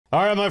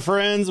All right, my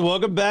friends,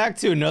 welcome back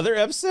to another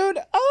episode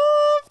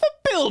of the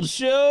Build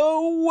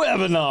Show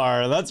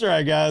webinar. That's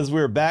right, guys.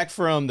 We're back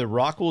from the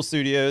Rockwell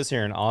Studios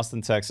here in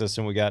Austin, Texas,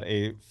 and we got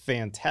a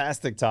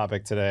fantastic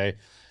topic today.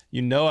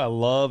 You know I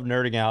love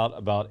nerding out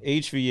about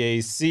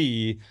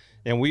HVAC,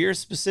 and we are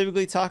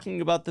specifically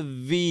talking about the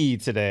V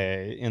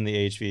today in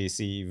the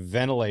HVAC,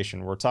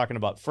 ventilation. We're talking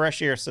about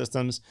fresh air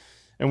systems,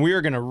 and we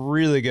are going to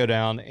really go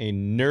down a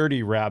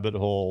nerdy rabbit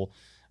hole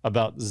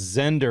about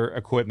Zehnder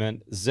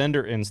equipment,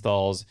 Zehnder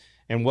installs,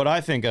 and what I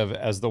think of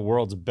as the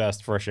world's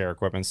best fresh air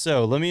equipment.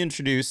 So let me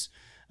introduce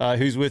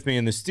who's with me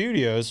in the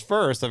studios.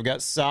 First, I've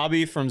got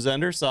Sabi from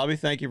Zehnder. Sabi,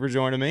 thank you for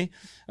joining me.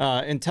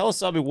 And tell us,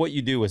 Sabi, what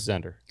you do with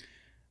Zehnder.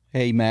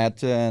 Hey,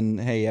 Matt, and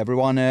hey,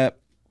 everyone.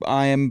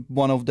 I am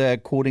one of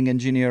the coding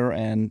engineer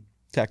and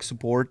tech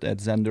support at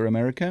Zehnder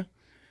America.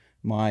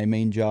 My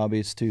main job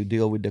is to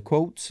deal with the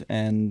quotes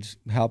and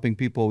helping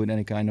people with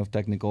any kind of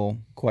technical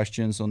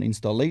questions on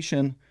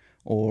installation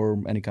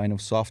or any kind of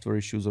software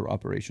issues or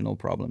operational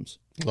problems.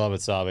 Love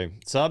it, Sabi.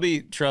 Sabi,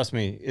 trust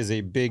me, is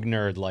a big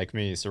nerd like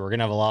me, so we're going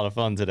to have a lot of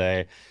fun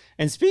today.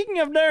 And speaking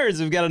of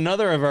nerds, we've got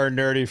another of our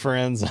nerdy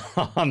friends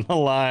on the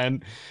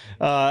line.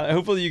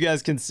 Hopefully you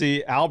guys can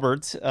see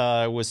Albert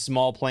with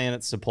Small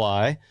Planet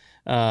Supply.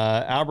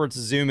 Albert's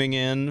zooming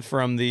in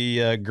from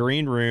the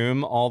green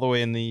room all the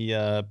way in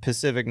the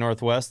Pacific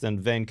Northwest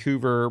in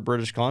Vancouver,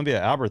 British Columbia.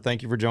 Albert,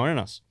 thank you for joining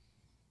us.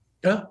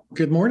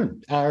 Good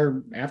morning,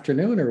 or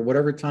afternoon, or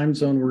whatever time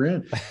zone we're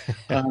in.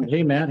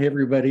 Hey, Matt. Hey,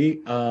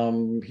 everybody.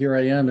 Here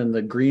I am in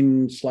the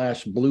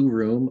green/blue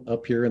room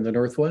up here in the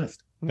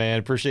Northwest. Man,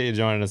 appreciate you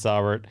joining us,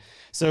 Albert.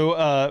 So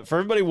for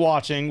everybody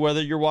watching,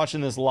 whether you're watching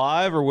this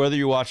live or whether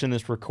you're watching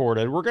this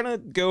recorded, we're going to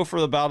go for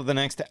about the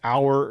next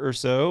hour or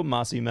so,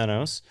 más y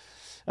menos.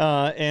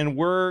 And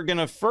we're going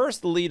to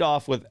first lead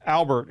off with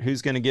Albert,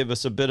 who's going to give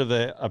us a bit of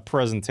a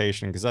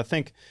presentation, because I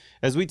think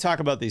as we talk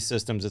about these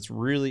systems, it's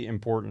really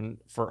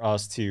important for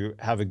us to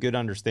have a good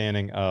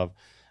understanding of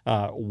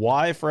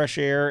why fresh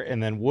air,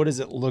 and then what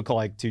does it look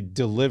like to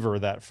deliver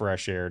that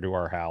fresh air to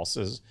our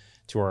houses,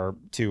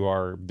 to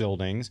our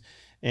buildings.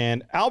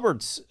 And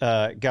Albert's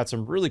got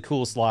some really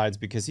cool slides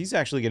because he's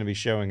actually going to be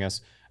showing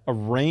us a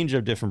range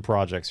of different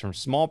projects, from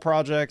small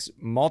projects,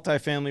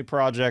 multifamily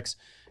projects,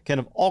 kind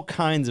of all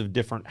kinds of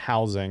different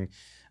housing,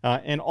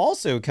 and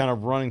also kind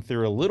of running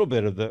through a little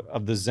bit of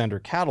the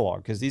Zehnder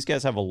catalog, because these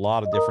guys have a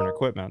lot of different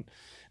equipment.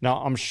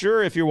 Now, I'm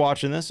sure if you're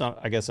watching this,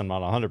 I guess I'm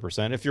not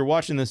 100%. If you're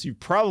watching this, you've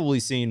probably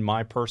seen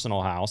my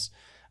personal house.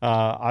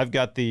 I've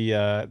got the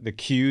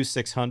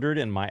Q600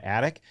 in my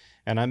attic,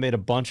 and I made a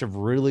bunch of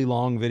really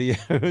long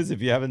videos.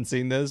 If you haven't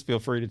seen those, feel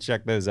free to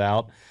check those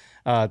out.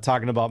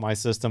 Talking about my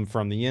system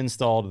from the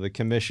install to the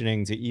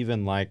commissioning to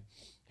even like,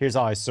 here's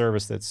how I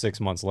serviced it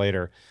 6 months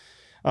later.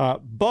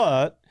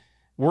 But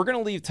we're going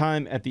to leave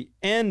time at the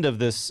end of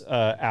this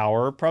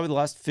hour, probably the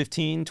last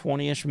 15,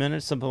 20-ish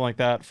minutes, something like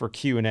that, for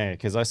Q&A,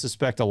 because I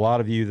suspect a lot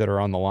of you that are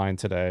on the line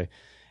today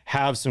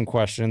have some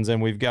questions,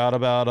 and we've got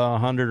about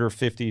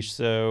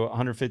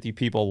 150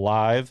 people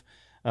live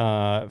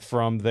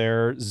from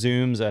their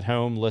Zooms at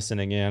home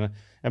listening in.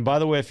 And by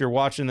the way, if you're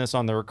watching this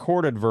on the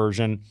recorded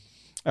version,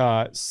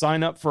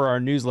 sign up for our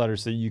newsletter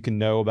so you can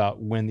know about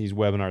when these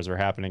webinars are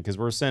happening, because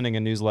we're sending a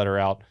newsletter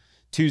out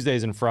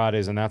Tuesdays and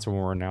Fridays, and that's when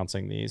we're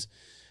announcing these.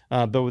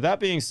 But with that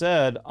being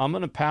said, I'm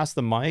going to pass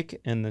the mic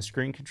and the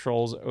screen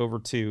controls over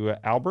to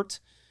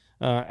Albert.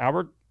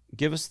 Albert,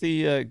 give us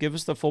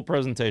the full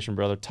presentation,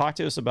 brother. Talk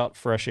to us about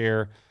fresh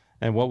air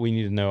and what we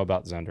need to know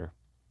about Zehnder.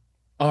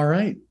 All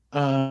right.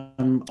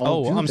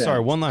 I'm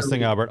sorry. One last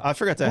thing, Albert. I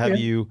forgot to have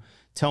you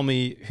tell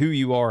me who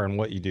you are and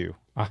what you do.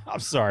 I'm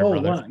sorry,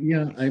 brother. Well,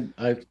 yeah,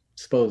 I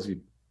suppose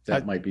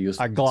that might be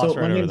useful. I glossed right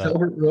over that. My name's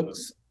Albert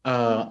Rooks.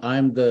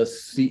 I'm the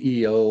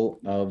CEO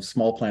of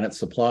Small Planet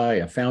Supply.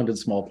 I founded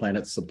Small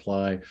Planet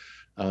Supply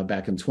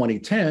back in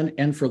 2010.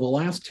 And for the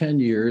last 10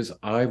 years,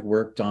 I've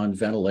worked on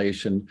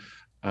ventilation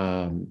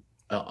a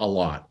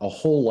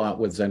whole lot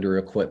with Zehnder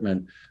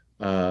equipment.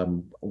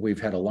 We've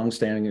had a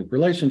long-standing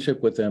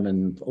relationship with them.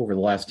 And over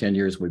the last 10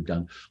 years, we've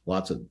done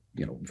lots of,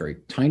 very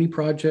tiny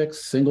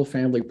projects,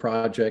 single-family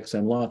projects,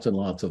 and lots of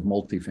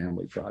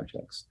multifamily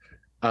projects.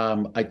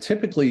 I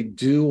typically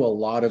do a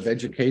lot of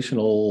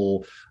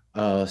educational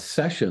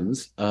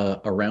sessions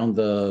around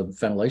the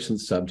ventilation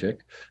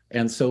subject.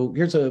 And so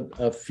here's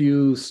a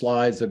few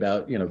slides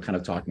about, kind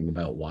of talking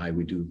about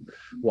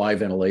why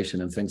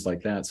ventilation and things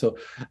like that. So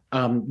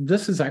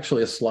this is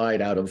actually a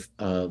slide out of,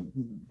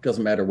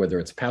 doesn't matter whether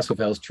it's passive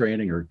house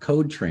training or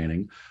code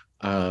training.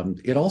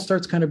 It all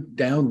starts kind of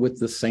down with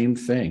the same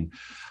thing.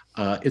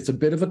 It's a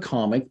bit of a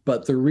comic,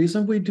 but the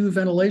reason we do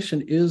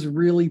ventilation is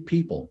really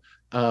people.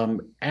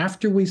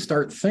 After we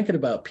start thinking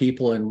about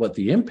people and what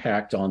the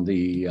impact on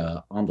the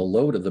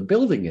load of the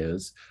building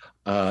is,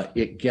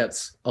 it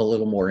gets a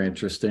little more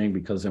interesting,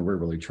 because then we're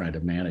really trying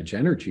to manage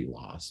energy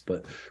loss.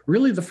 But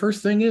really, the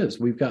first thing is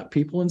we've got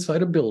people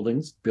inside of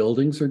buildings.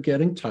 Buildings are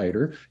getting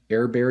tighter.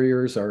 Air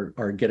barriers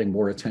are getting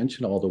more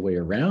attention all the way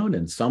around,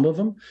 and some of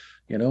them,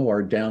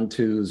 are down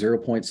to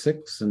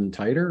 0.6 and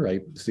tighter. I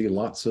see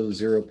lots of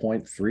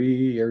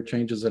 0.3 air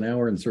changes an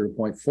hour and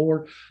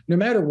 0.4. No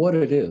matter what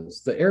it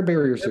is, the air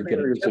barriers are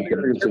getting.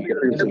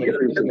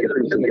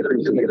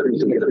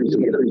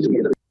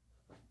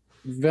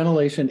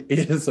 Ventilation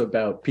is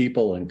about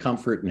people and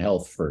comfort and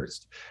health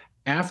first.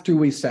 After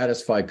we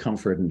satisfy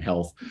comfort and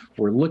health,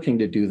 we're looking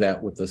to do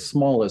that with the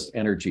smallest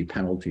energy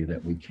penalty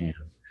that we can.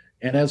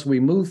 And as we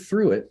move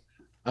through it,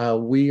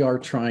 we are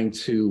trying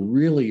to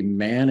really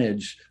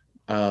manage,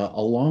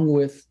 along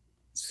with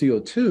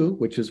CO2,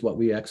 which is what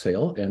we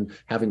exhale, and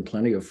having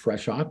plenty of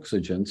fresh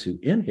oxygen to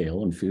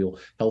inhale and feel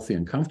healthy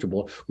and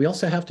comfortable. We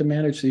also have to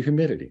manage the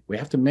humidity. We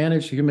have to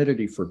manage the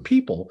humidity for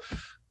people.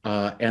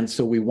 And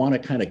so we want to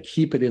kind of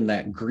keep it in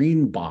that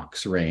green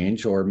box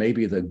range, or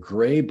maybe the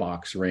gray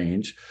box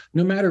range,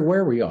 no matter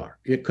where we are.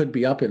 It could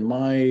be up in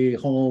my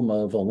home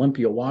of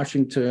Olympia,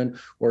 Washington,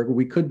 or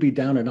we could be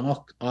down in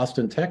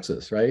Austin,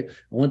 Texas, right?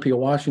 Olympia,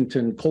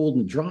 Washington, cold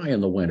and dry in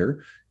the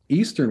winter.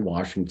 Eastern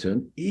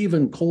Washington,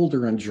 even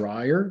colder and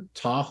drier.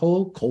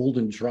 Tahoe, cold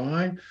and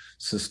dry.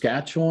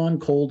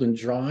 Saskatchewan, cold and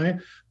dry.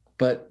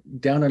 But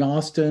down in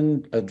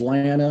Austin,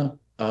 Atlanta,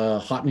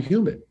 hot and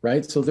humid,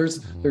 right? So there's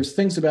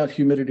things about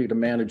humidity to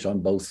manage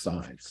on both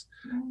sides.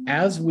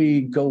 As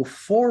we go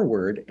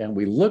forward and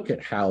we look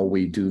at how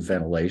we do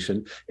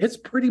ventilation, it's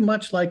pretty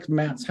much like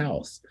Matt's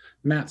house.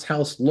 Matt's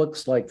house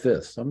looks like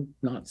this. I'm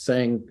not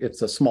saying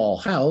it's a small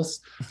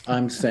house.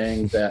 I'm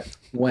saying that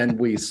when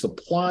we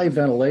supply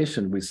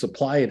ventilation, we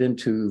supply it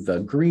into the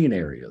green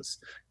areas,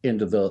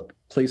 into the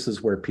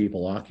places where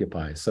people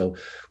occupy. So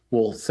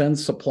we'll send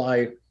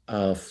supply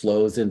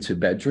flows into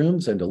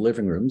bedrooms and to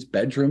living rooms,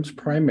 bedrooms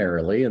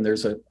primarily, and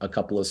there's a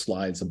couple of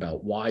slides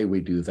about why we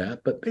do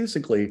that. But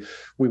basically,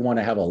 we want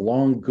to have a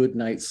long, good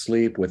night's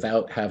sleep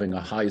without having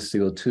a high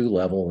CO2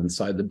 level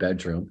inside the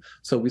bedroom.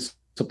 So we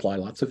supply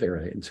lots of air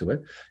into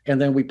it. And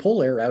then we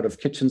pull air out of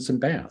kitchens and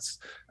baths.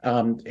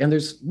 And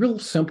there's real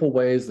simple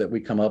ways that we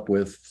come up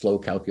with flow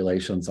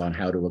calculations on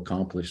how to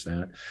accomplish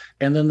that.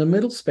 And then the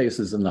middle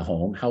spaces in the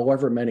home,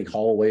 however many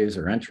hallways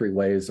or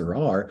entryways there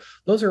are,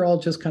 those are all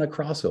just kind of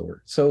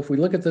crossover. So if we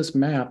look at this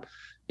map,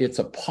 it's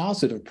a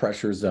positive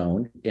pressure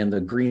zone in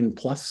the green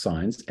plus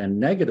signs and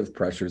negative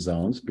pressure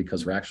zones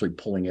because we're actually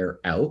pulling air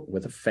out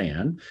with a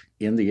fan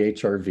in the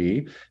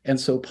HRV. And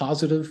so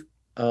positive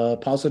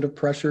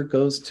pressure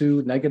goes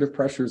to negative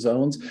pressure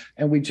zones,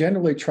 and we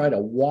generally try to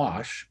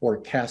wash or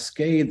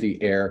cascade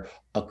the air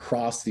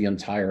across the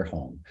entire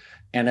home.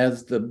 And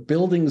as the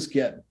buildings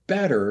get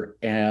better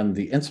and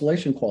the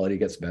insulation quality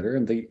gets better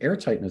and the air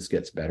tightness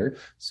gets better,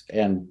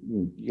 and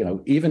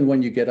even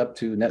when you get up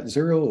to net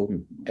zero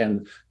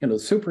and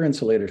super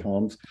insulated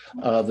homes,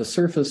 the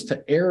surface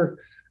to air,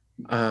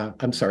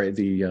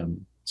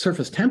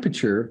 surface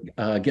temperature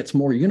gets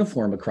more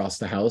uniform across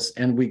the house,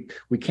 and we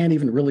can't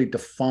even really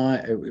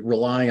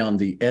rely on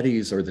the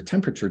eddies or the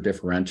temperature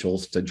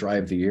differentials to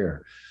drive the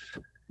air.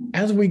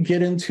 As we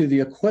get into the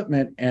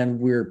equipment and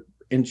we're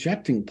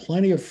injecting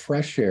plenty of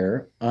fresh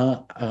air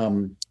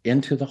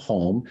into the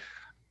home,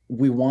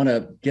 we want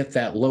to get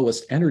that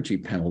lowest energy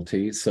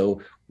penalty.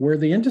 So where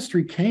the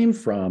industry came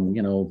from,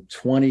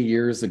 20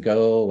 years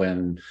ago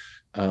and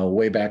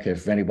way back,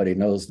 if anybody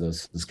knows the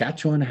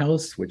Saskatchewan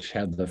house, which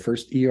had the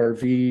first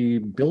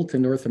ERV built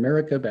in North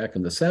America back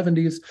in the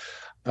 70s.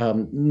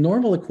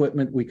 Normal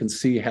equipment we can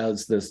see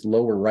has this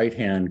lower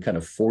right-hand kind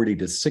of 40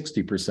 to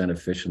 60%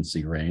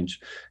 efficiency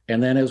range.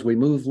 And then as we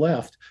move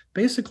left,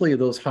 basically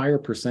those higher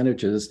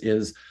percentages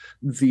is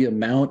the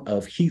amount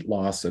of heat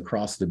loss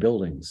across the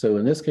building. So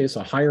in this case,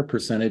 a higher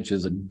percentage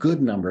is a good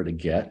number to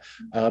get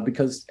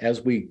because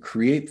as we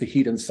create the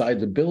heat inside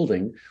the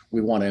building,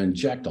 we want to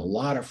inject a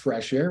lot of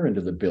fresh air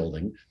into the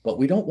building, but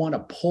we don't want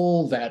to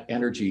pull that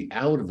energy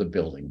out of the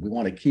building. We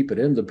want to keep it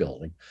in the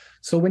building.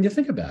 So when you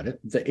think about it,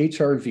 the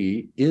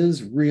HRV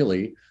is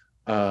really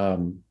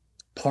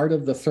part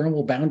of the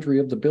thermal boundary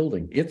of the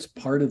building. It's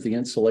part of the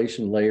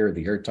insulation layer,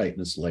 the air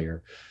tightness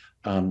layer.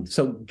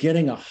 So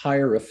getting a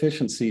higher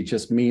efficiency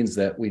just means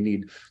that we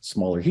need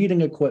smaller heating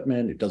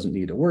equipment. It doesn't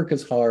need to work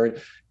as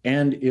hard.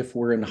 And if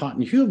we're in hot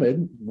and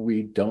humid,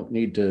 we don't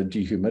need to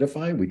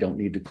dehumidify. We don't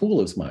need to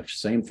cool as much.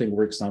 Same thing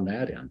works on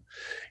that end.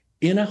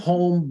 In a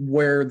home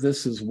where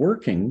this is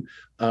working,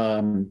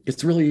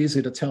 it's really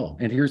easy to tell.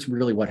 And here's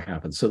really what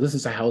happens. So this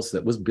is a house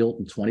that was built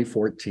in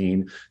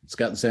 2014. It's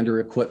got Zehnder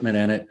equipment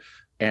in it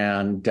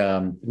and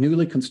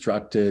newly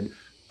constructed,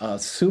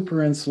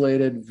 super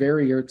insulated,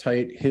 very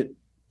airtight, hit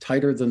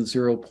tighter than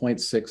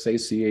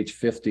 0.6 ACH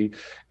 50.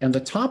 And the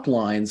top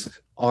lines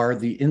are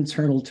the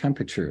internal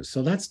temperatures.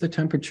 So that's the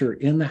temperature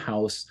in the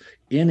house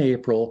in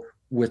April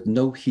with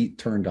no heat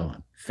turned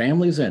on.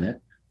 Families in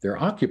it,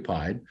 they're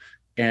occupied,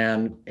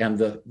 and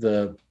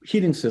the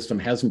heating system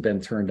hasn't been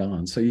turned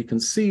on. So you can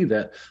see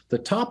that the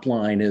top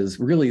line is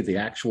really the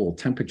actual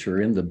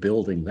temperature in the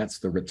building. That's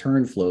the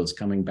return flows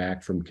coming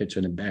back from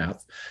kitchen and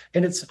bath.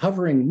 And it's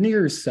hovering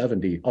near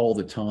 70 all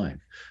the time.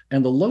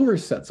 And the lower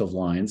sets of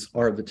lines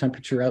are the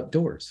temperature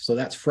outdoors. So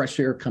that's fresh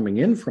air coming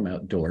in from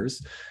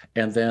outdoors.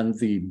 And then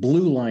the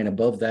blue line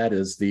above that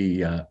is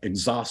the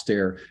exhaust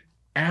air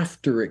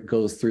after it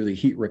goes through the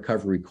heat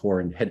recovery core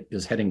and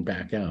is heading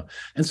back out.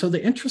 And so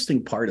the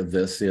interesting part of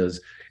this is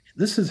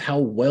how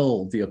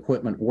well the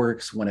equipment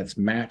works when it's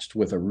matched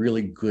with a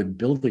really good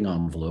building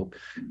envelope.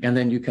 And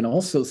then you can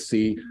also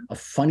see a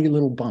funny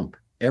little bump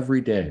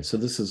every day. So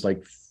this is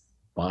like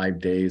 5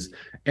 days.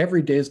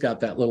 Every day's got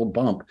that little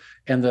bump.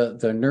 And the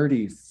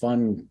nerdy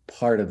fun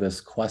part of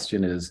this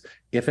question is,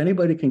 if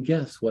anybody can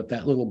guess what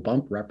that little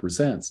bump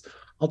represents,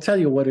 I'll tell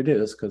you what it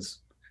is, because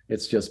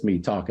it's just me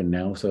talking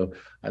now. So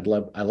I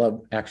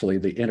love actually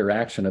the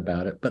interaction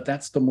about it, but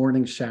that's the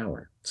morning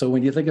shower. So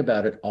when you think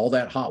about it, all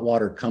that hot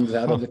water comes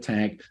out of the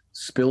tank,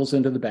 spills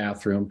into the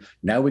bathroom.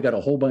 Now we got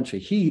a whole bunch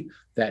of heat.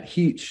 That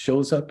heat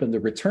shows up in the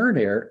return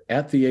air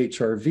at the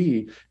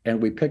HRV,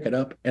 and we pick it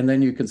up. And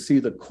then you can see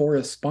the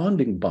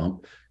corresponding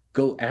bump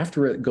go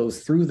after it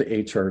goes through the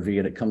HRV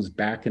and it comes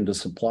back into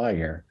supply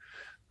air.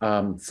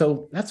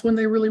 So that's when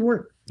they really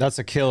work. That's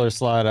a killer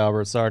slide,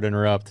 Albert. Sorry to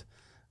interrupt.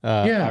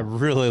 Yeah. I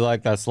really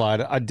like that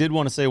slide. I did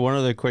want to say one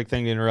other quick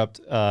thing to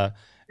interrupt.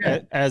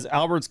 As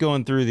Albert's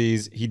going through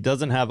these, he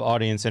doesn't have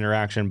audience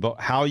interaction, but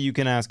how you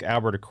can ask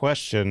Albert a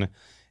question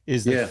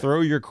is to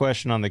throw your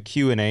question on the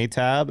Q&A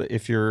tab.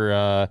 If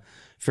you're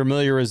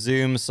familiar with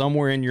Zoom,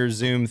 somewhere in your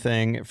Zoom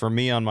thing, for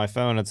me on my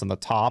phone, it's on the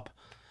top.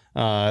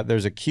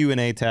 There's a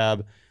Q&A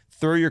tab.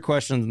 Throw your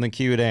questions in the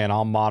Q&A and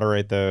I'll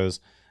moderate those.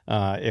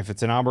 If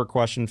it's an Albert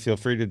question, feel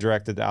free to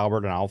direct it to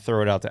Albert, and I'll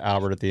throw it out to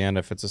Albert at the end.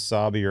 If it's a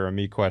Sabi or a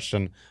me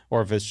question,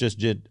 or if it's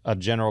just a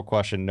general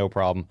question, no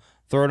problem.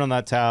 Throw it on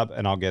that tab,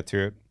 and I'll get to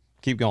it.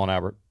 Keep going,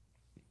 Albert.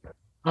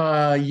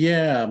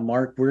 Yeah,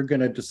 Mark, we're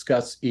going to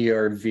discuss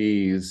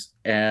ERVs,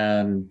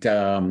 and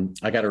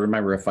I got to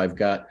remember if I've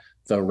got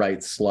the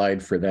right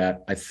slide for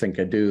that. I think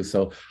I do.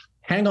 So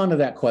hang on to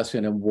that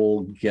question, and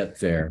we'll get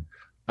there.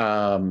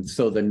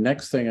 So the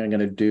next thing I'm going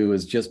to do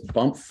is just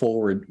bump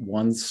forward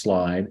one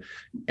slide.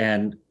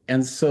 And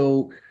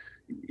so,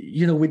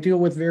 you know, we deal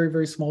with very,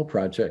 very small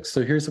projects.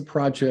 So here's a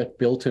project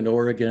built in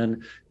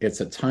Oregon. It's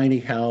a tiny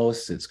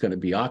house. It's going to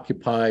be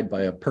occupied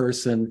by a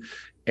person.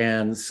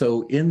 And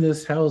so in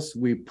this house,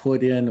 we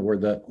put in, or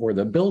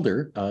the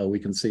builder, we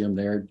can see him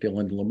there,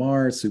 Dylan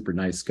Lamar, super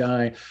nice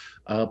guy,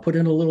 put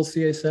in a little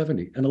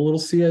CA70. And a little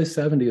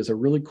CA70 is a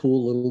really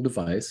cool little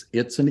device.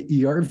 It's an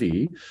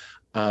ERV.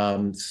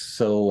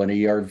 So an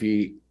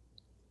ERV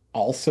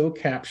also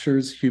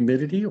captures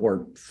humidity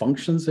or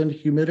functions in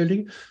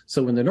humidity.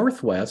 So in the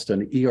Northwest,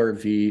 an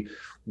ERV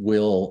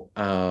will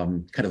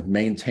kind of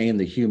maintain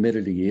the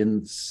humidity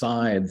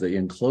inside the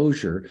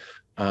enclosure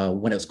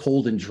when it's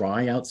cold and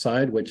dry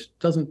outside, which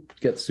doesn't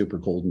get super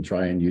cold and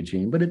dry in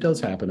Eugene, but it does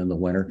happen in the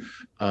winter.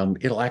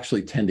 It'll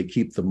actually tend to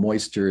keep the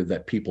moisture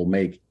that people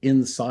make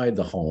inside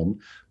the home,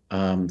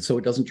 so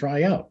it doesn't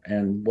dry out.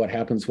 And what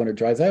happens when it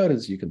dries out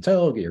is, you can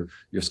tell, your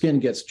skin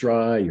gets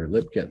dry, your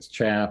lip gets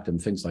chapped,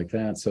 and things like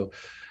that. So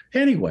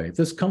anyway,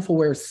 this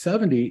Comfaware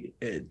 70,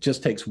 it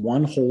just takes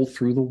one hole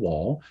through the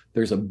wall.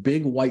 There's a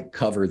big white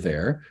cover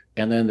there,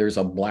 and then there's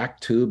a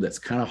black tube that's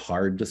kind of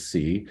hard to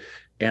see.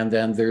 And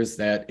then there's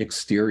that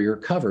exterior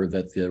cover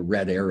that the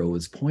red arrow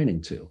is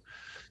pointing to.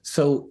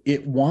 So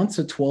it wants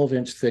a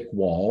 12-inch thick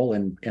wall,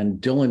 and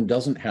Dylan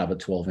doesn't have a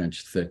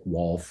 12-inch thick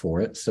wall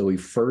for it. So he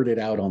furred it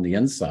out on the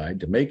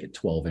inside to make it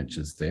 12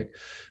 inches thick,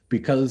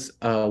 because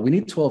we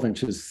need 12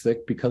 inches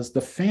thick because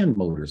the fan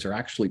motors are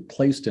actually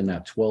placed in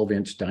that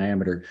 12-inch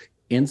diameter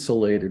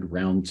insulated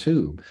round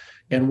tube.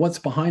 And what's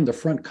behind the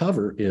front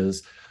cover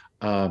is,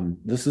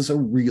 this is a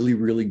really,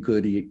 really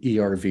good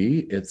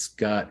ERV. It's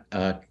got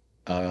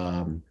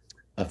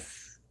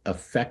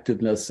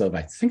effectiveness of,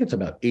 I think it's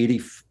about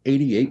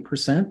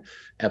 88%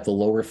 at the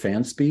lower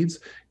fan speeds.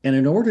 And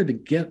in order to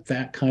get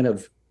that kind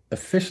of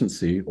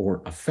efficiency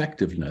or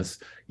effectiveness,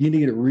 you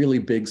need a really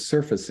big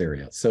surface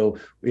area. So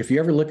if you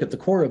ever look at the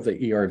core of the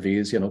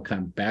ERVs, you know,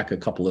 kind of back a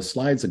couple of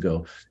slides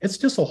ago, it's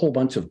just a whole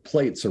bunch of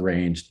plates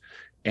arranged,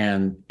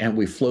 and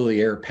we flow the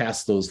air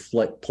past those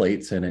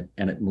plates, and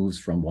it moves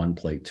from one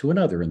plate to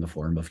another in the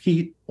form of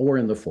heat or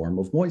in the form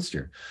of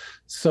moisture.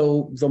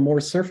 So the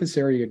more surface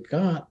area you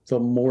got, the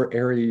more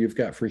area you've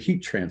got for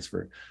heat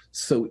transfer.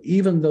 So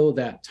even though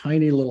that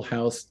tiny little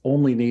house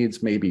only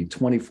needs maybe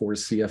 24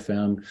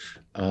 CFM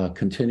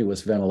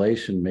continuous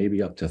ventilation,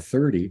 maybe up to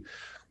 30,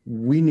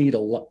 we need a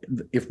lot.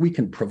 If we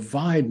can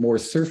provide more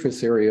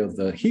surface area of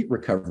the heat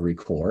recovery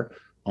core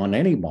on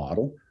any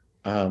model,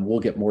 we'll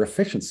get more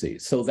efficiency.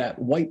 So that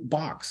white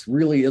box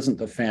really isn't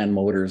the fan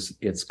motors.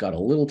 It's got a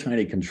little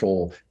tiny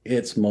control.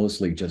 It's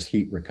mostly just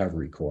heat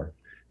recovery core.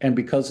 And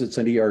because it's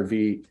an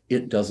ERV,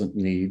 it doesn't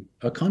need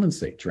a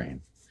condensate drain.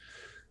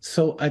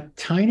 So a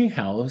tiny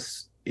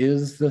house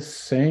is the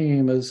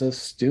same as a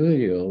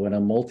studio in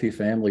a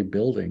multifamily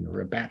building,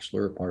 or a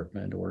bachelor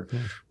apartment, or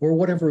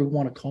whatever we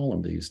want to call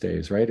them these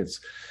days, right?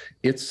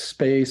 It's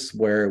space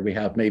where we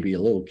have maybe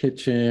a little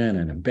kitchen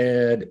and a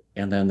bed,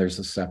 and then there's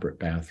a separate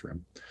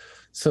bathroom.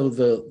 So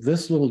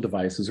this little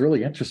device is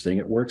really interesting.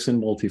 It works in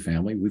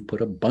multifamily. We've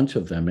put a bunch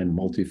of them in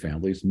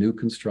multifamilies, new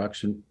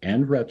construction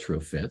and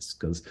retrofits,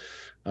 because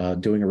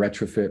doing a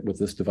retrofit with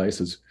this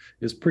device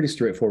is pretty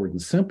straightforward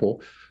and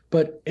simple.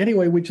 But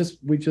anyway, we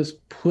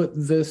just put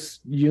this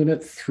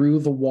unit through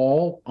the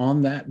wall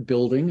on that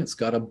building. It's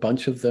got a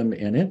bunch of them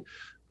in it.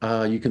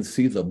 You can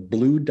see the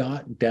blue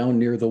dot down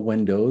near the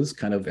windows,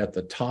 kind of at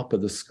the top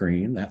of the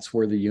screen. That's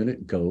where the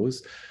unit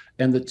goes.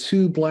 And the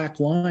two black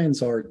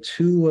lines are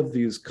two of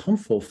these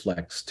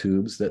ComfoFlex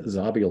tubes that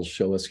Zabi will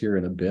show us here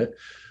in a bit.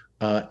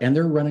 And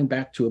they're running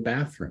back to a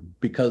bathroom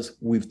because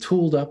we've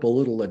tooled up a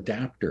little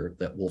adapter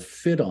that will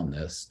fit on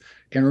this.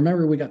 And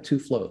remember, we got two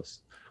flows.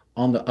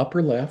 On the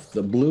upper left,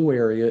 the blue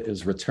area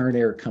is return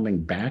air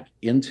coming back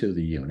into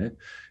the unit.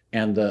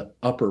 And the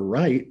upper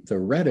right, the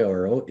red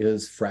arrow,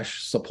 is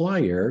fresh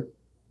supply air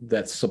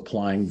that's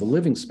supplying the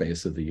living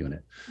space of the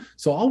unit.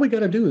 So all we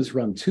got to do is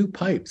run two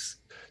pipes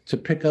to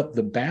pick up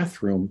the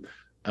bathroom,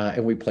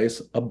 and we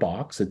place a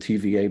box, a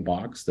TVA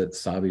box that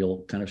Savi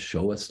will kind of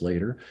show us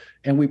later.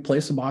 And we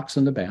place a box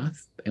in the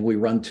bath, and we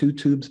run two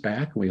tubes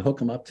back, and we hook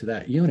them up to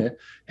that unit.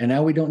 And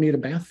now we don't need a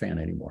bath fan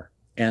anymore.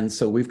 And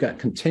so we've got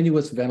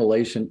continuous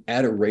ventilation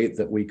at a rate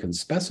that we can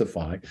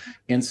specify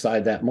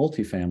inside that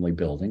multifamily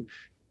building.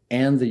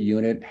 And the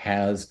unit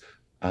has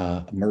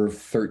a MERV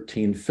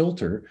 13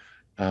 filter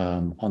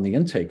on the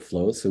intake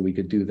flow. So we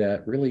could do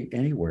that really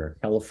anywhere.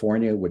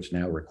 California, which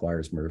now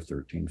requires MERV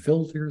 13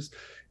 filters.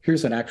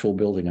 Here's an actual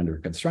building under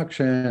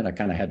construction. I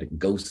kind of had to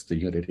ghost the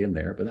unit in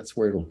there, but that's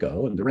where it'll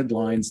go. And the red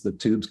line's the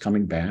tubes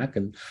coming back.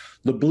 And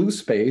the blue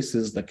space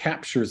is the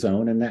capture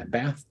zone in that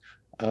bath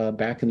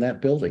back in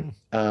that building.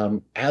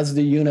 As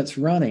the unit's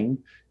running,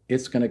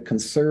 it's going to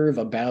conserve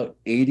about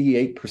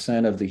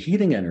 88% of the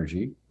heating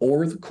energy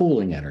or the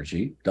cooling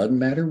energy, doesn't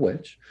matter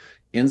which,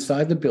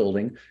 inside the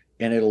building,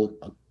 and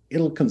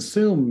it'll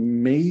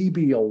consume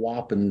maybe a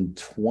whopping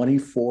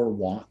 24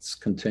 watts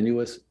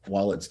continuous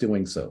while it's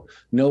doing so.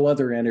 No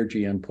other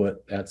energy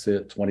input. That's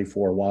it,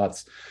 24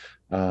 watts.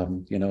 I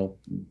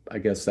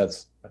guess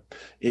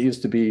it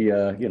used to be,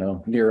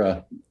 near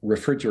a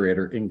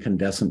refrigerator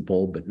incandescent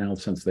bulb, but now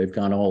since they've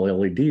gone all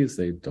LEDs,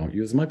 they don't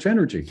use much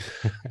energy.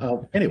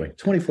 Anyway,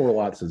 24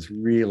 watts is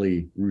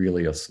really,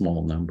 really a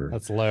small number.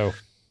 That's low.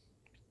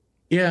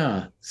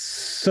 Yeah.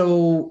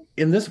 So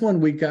in this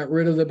one, we got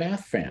rid of the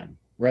bath fan,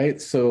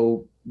 right?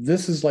 So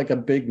this is like a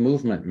big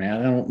movement, man.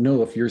 I don't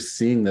know if you're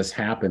seeing this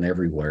happen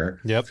everywhere.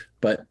 Yep.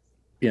 But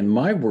in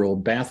my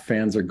world, bath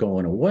fans are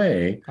going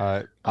away.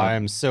 I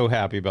am so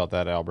happy about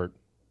that, Albert.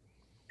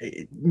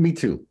 Me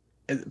too.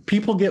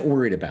 People get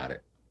worried about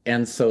it.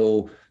 And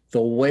so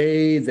the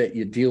way that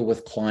you deal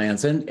with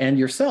clients and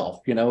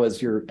yourself,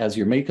 as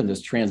you're making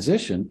this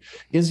transition,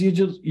 is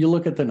you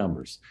look at the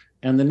numbers.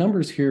 And the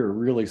numbers here are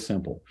really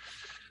simple.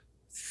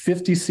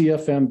 50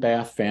 CFM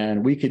bath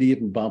fan, we could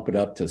even bump it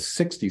up to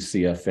 60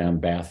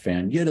 CFM bath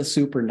fan, get a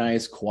super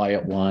nice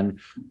quiet one.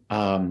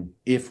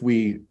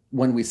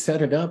 When we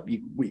set it up,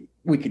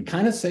 we could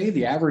kind of say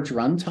the average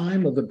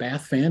runtime of the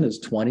bath fan is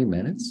 20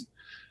 minutes.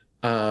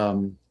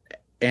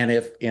 And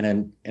if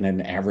in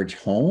an average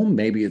home,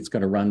 maybe it's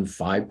going to run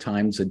 5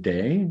 times a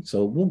day.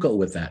 So we'll go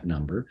with that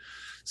number.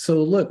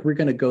 So look, we're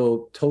going to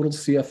go total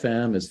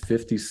CFM is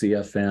 50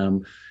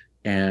 CFM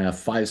and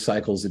 5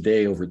 cycles a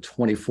day over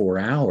 24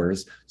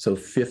 hours. So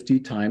 50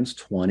 times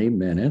 20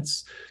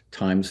 minutes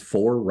times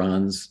 4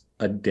 runs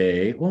a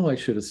day. Well, I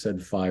should have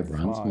said 5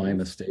 runs. My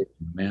mistake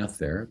in the math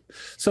there.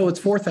 So it's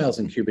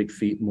 4,000 cubic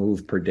feet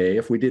moved per day.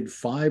 If we did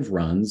 5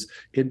 runs,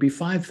 it'd be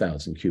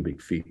 5,000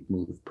 cubic feet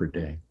moved per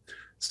day.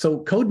 So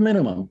code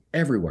minimum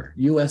everywhere,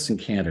 US and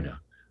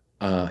Canada,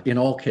 in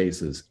all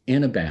cases,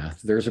 in a bath,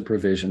 there's a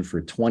provision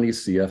for 20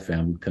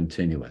 CFM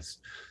continuous.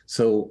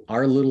 So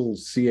our little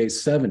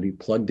CA70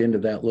 plugged into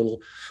that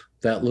little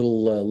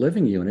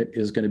living unit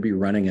is going to be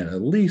running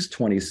at least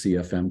 20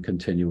 CFM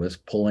continuous,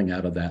 pulling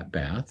out of that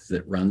bath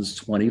that runs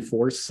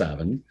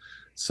 24/7.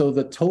 So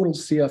the total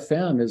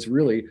CFM is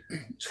really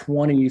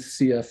 20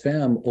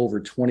 CFM over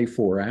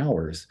 24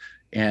 hours.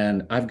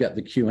 And I've got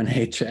the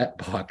Q&A chat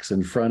box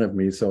in front of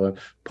me. So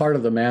part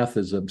of the math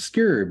is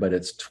obscure, but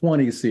it's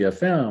 20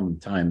 CFM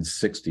times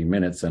 60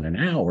 minutes and an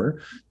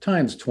hour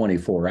times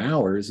 24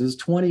 hours is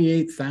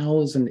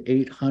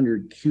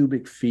 28,800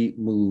 cubic feet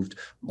moved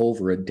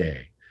over a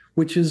day,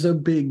 which is a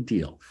big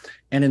deal.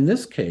 And in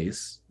this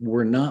case,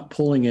 we're not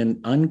pulling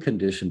in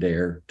unconditioned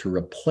air to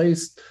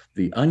replace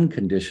the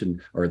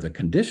unconditioned or the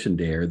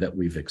conditioned air that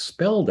we've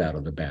expelled out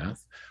of the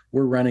bath.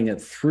 We're running it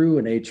through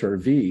an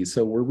HRV.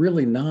 So we're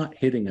really not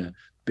hitting a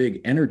big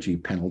energy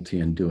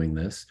penalty in doing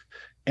this.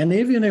 And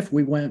even if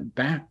we went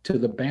back to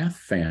the bath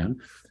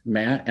fan,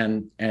 Matt,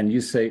 and you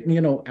say,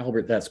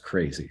 Albert, that's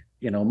crazy.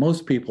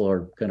 Most people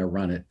are going to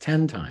run it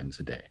 10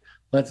 times a day.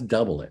 Let's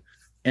double it.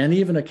 And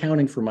even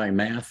accounting for my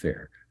math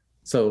there.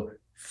 So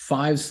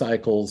 5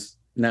 cycles,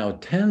 now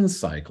 10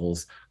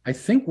 cycles, I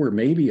think we're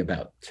maybe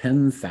about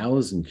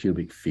 10,000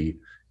 cubic feet.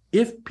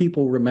 If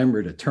people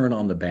remember to turn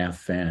on the bath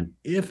fan,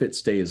 if it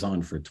stays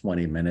on for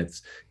 20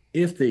 minutes,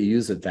 if they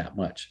use it that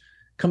much,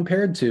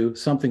 compared to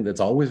something that's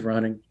always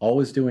running,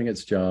 always doing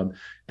its job,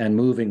 and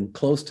moving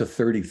close to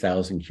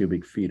 30,000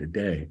 cubic feet a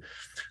day.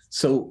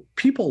 So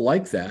people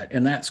like that,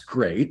 and that's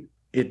great.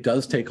 it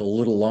does take a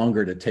little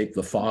longer to take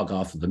the fog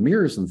off of the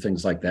mirrors and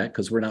things like that,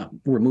 because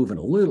we're moving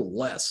a little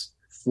less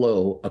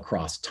flow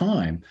across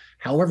time.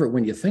 However,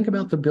 when you think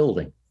about the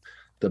building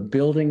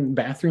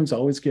bathrooms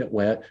always get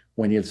wet.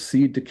 When you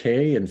see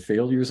decay and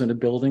failures in the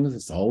buildings,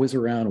 it's always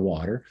around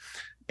water.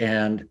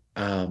 And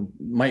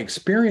my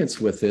experience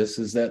with this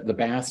is that the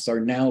baths are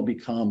now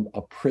become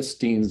a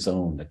pristine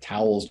zone. The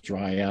towels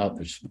dry out,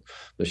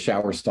 the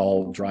shower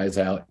stall dries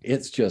out.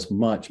 It's just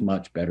much,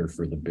 much better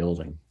for the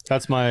building.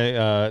 That's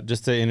my,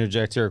 just to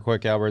interject here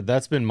quick, Albert,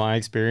 that's been my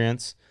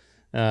experience.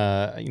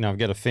 I've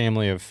got a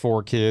family of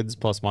 4 kids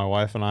plus my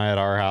wife and I at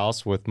our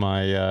house with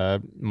my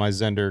my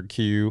Zehnder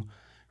Q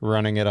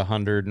running at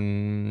 100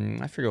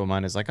 and I forget what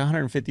mine is, like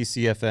 150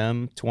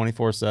 CFM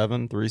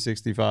 24/7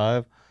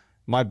 365.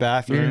 My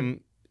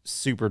bathroom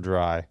super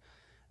dry,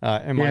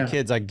 and my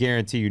kids, I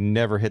guarantee you,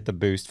 never hit the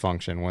boost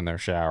function when they're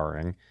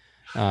showering,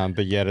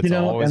 but yet it's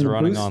always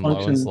running on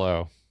low and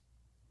slow.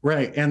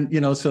 Right. And,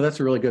 so that's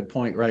a really good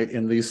point, right?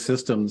 In these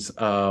systems,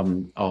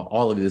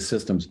 all of these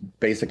systems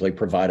basically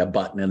provide a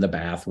button in the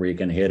bath where you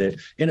can hit it,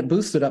 and it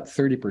boosts it up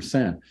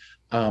 30%.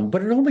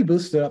 But it only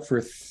boosts it up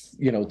for,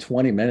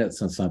 20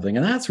 minutes and something.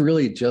 And that's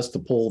really just to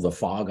pull the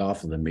fog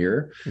off of the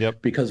mirror.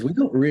 Yep. Because we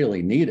don't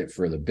really need it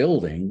for the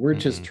building. We're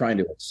just trying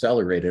to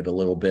accelerate it a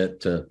little bit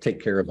to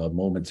take care of a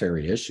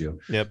momentary issue.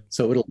 Yep.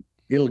 So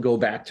it'll go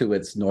back to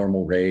its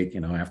normal rate,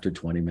 after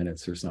 20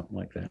 minutes or something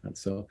like that.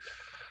 So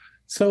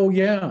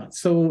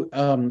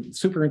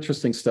super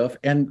interesting stuff.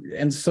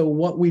 And so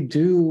what we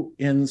do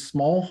in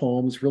small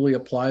homes really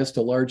applies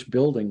to large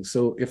buildings.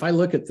 So if I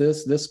look at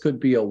this could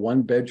be a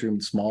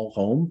 1-bedroom small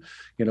home,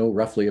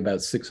 roughly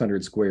about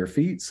 600 square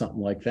feet,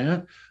 something like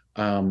that.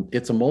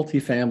 It's a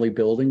multifamily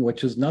building,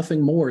 which is nothing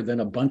more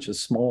than a bunch of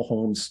small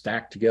homes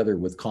stacked together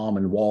with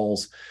common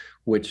walls,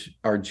 which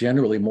are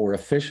generally more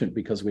efficient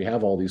because we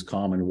have all these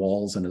common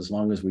walls. And as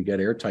long as we get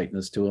air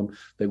tightness to them,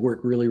 they work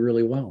really,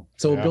 really well.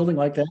 So a building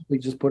like that, we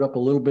just put up a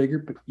little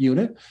bigger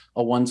unit,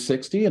 a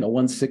 160, and a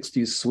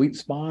 160 sweet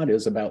spot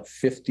is about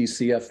 50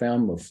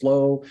 CFM of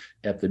flow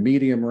at the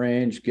medium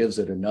range, gives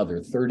it another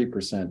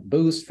 30%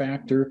 boost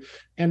factor.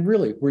 And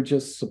really, we're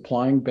just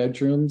supplying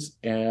bedrooms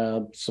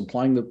and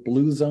supplying the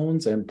blue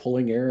zones and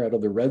pulling air out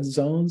of the red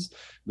zones.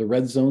 The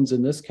red zones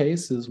in this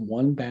case is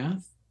 1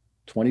 bath,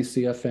 20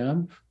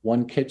 CFM,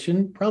 1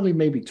 kitchen, probably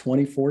maybe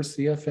 24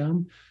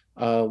 CFM,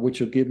 which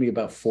will give me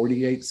about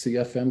 48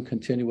 CFM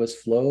continuous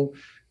flow,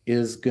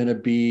 is going to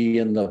be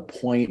in the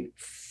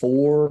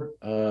 0.4.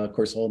 Of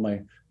course, all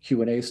my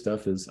Q&A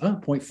stuff is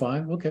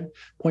 0.5. Okay,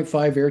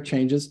 0.5 air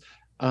changes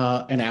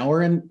an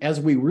hour. And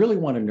as we really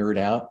want to nerd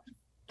out,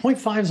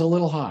 0.5 is a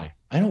little high.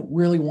 I don't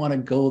really want to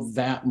go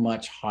that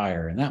much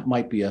higher. And that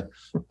might be a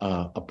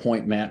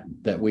point, Matt,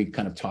 that we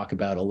kind of talk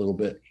about a little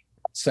bit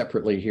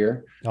separately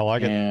here. I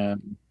like it.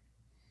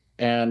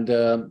 And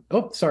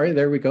sorry,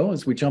 there we go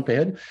as we jump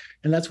ahead.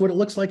 And that's what it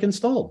looks like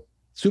installed.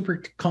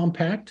 Super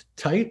compact,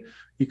 tight.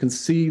 You can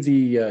see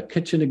the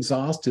kitchen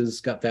exhaust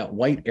has got that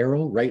white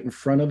arrow right in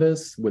front of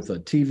us with a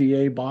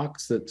TVA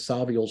box that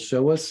Savi will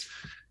show us.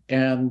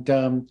 And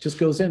just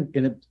goes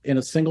in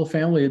a single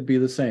family, it'd be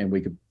the same. We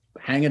could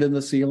hang it in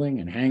the ceiling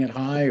and hang it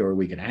high, or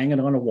we could hang it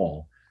on a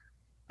wall.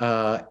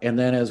 And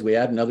then as we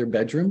add another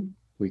bedroom,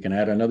 we can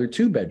add another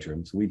 2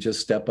 bedrooms. We just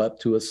step up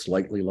to a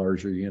slightly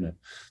larger unit.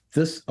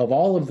 This, of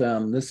all of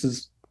them, this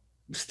is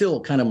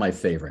still kind of my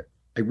favorite.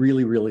 I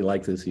really, really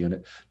like this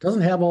unit.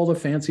 Doesn't have all the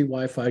fancy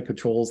Wi-Fi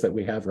controls that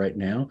we have right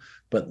now,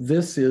 but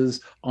this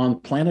is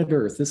on planet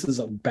Earth. This is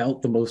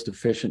about the most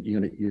efficient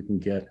unit you can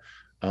get.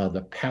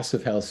 The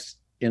Passive House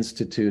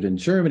Institute in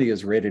Germany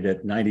is rated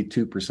at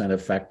 92%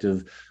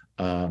 effective.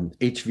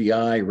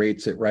 HVI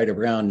rates it right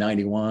around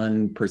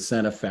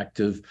 91%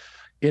 effective.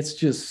 It's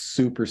just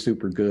super,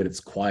 super good. It's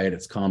quiet,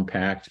 it's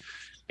compact,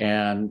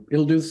 and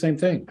it'll do the same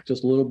thing.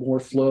 Just a little more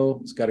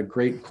flow. It's got a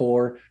great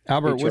core.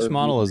 Albert, which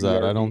model is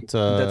that? I don't.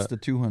 That's the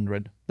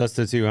 200. That's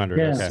the 200.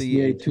 Yeah,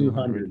 okay.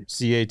 CA200.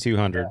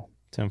 CA200.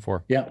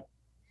 10-4. Yeah,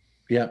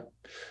 yeah.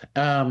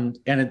 And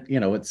it,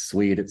 it's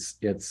sweet.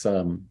 It's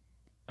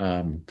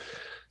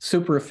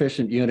super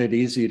efficient unit,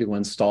 easy to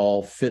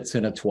install, fits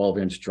in a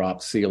 12-inch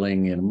drop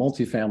ceiling in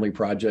multifamily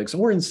projects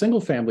or in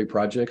single-family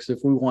projects.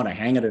 If we want to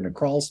hang it in a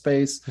crawl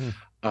space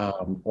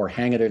or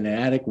hang it in an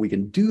attic, we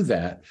can do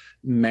that.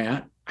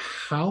 Matt,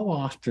 how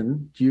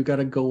often do you got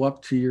to go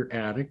up to your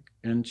attic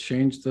and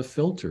change the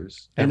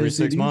filters? Every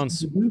 6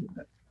 months.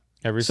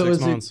 Every 6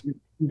 months.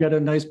 You got a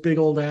nice big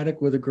old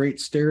attic with a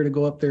great stair to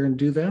go up there and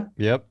do that?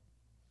 Yep.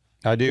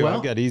 I do. Well,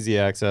 I've got easy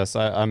access.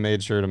 I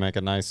made sure to make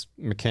a nice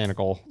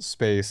mechanical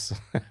space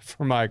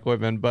for my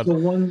equipment, but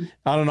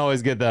I don't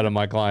always get that in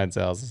my clients'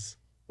 houses.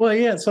 Well,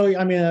 yeah. So,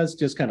 I mean, that's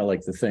just kind of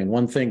like the thing.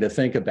 One thing to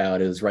think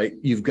about is, right,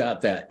 you've got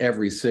that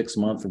every 6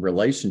 month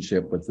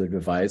relationship with the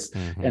device,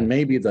 and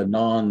maybe the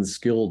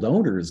non-skilled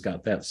owner's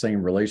got that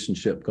same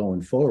relationship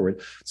going forward.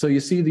 So you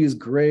see these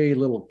gray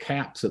little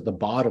caps at the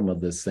bottom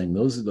of this thing.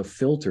 Those are the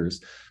filters.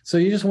 So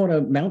you just want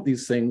to mount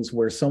these things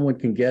where someone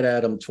can get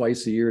at them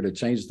twice a year to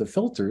change the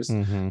filters.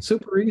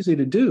 Super easy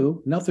to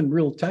do, nothing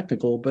real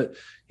technical, but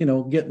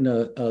getting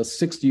a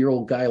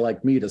 60-year-old guy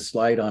like me to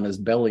slide on his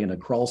belly in a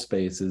crawl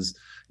space is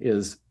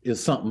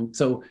something.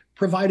 So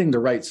providing the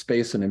right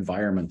space and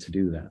environment to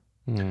do that.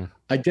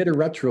 I did a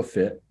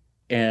retrofit,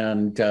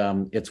 and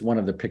it's one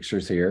of the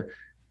pictures here.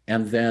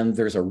 And then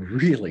there's a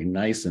really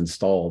nice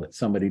install that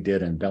somebody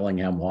did in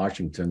Bellingham,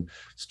 Washington,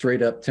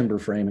 straight up timber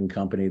framing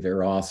company.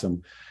 They're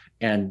awesome.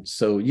 And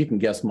so you can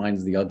guess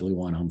mine's the ugly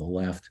one on the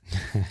left.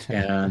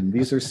 And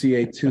these are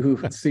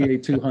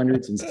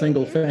CA200s and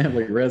single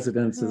family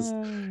residences.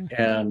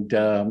 And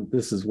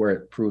this is where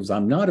it proves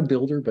I'm not a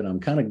builder, but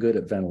I'm kind of good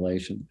at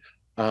ventilation.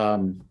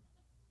 And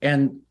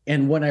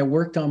when I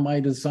worked on my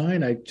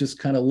design, I just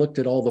kind of looked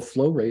at all the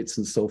flow rates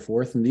and so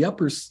forth. And the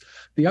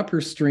upper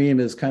stream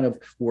is kind of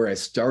where I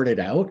started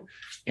out.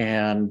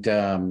 And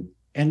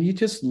you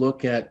just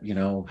look at,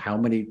 how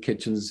many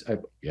kitchens,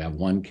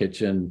 one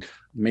kitchen,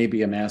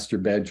 maybe a master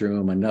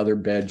bedroom, another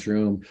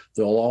bedroom,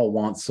 they'll all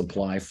want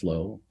supply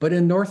flow. But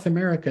in North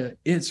America,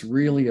 it's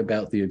really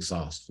about the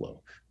exhaust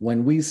flow.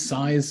 When we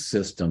size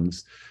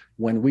systems,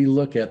 when we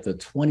look at the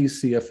 20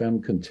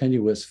 CFM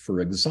continuous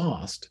for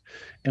exhaust,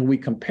 and we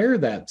compare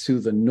that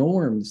to the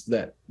norms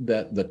that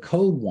the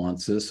code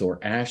wants us, or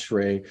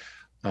ASHRAE,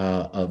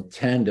 of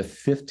 10 to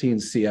 15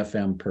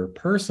 CFM per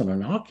person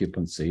on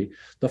occupancy.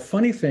 The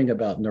funny thing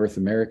about North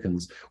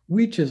Americans,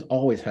 we just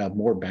always have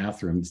more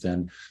bathrooms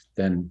than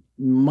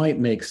might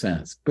make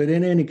sense. But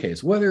in any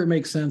case, whether it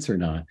makes sense or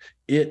not,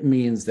 it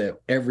means that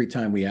every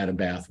time we add a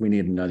bath, we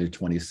need another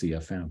 20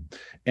 CFM.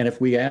 And if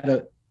we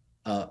add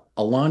a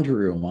laundry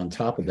room on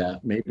top of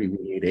that, maybe we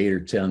need 8 or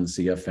 10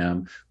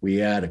 CFM.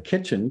 We add a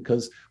kitchen,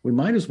 because we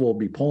might as well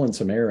be pulling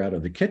some air out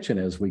of the kitchen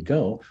as we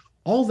go.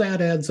 All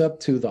that adds up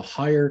to a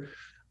higher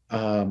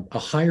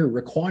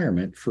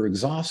requirement for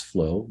exhaust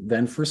flow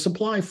than for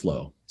supply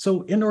flow.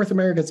 So in North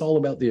America, it's all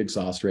about the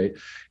exhaust rate,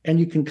 and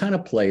you can kind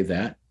of play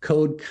that.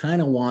 Code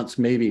kind of wants,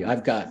 maybe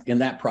I've got, in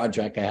that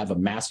project, I have a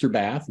master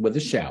bath with a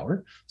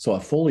shower, so I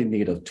fully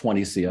need a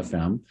 20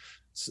 CFM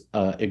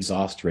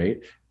exhaust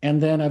rate.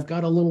 And then I've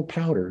got a little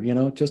powder,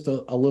 just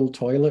a little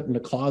toilet and a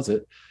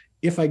closet.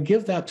 If I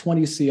give that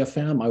 20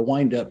 CFM, I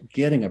wind up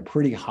getting a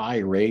pretty high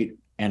rate,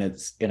 and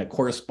it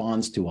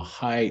corresponds to a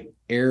high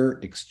air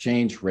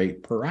exchange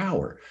rate per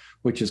hour,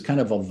 which is kind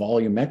of a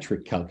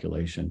volumetric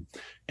calculation.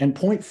 And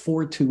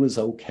 0.42 is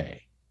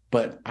okay,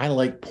 but I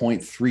like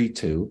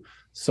 0.32.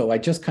 So I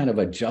just kind of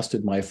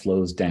adjusted my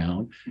flows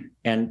down.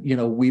 And,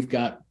 we've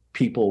got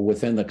people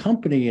within the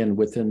company and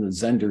within the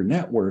Zehnder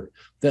network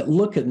that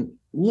look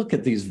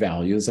at these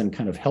values and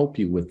kind of help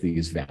you with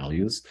these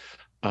values.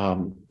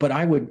 But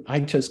I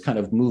just kind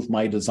of move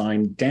my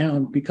design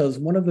down, because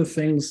one of the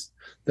things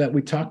that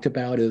we talked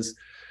about is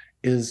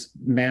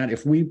Matt,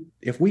 if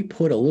we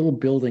put a little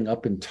building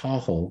up in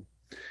Tahoe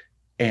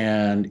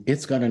and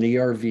it's got an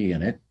ERV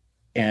in it,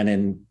 and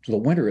in the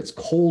winter it's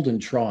cold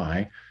and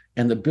dry,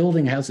 and the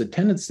building has a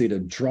tendency to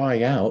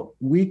dry out,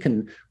 we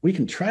can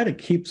try to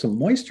keep some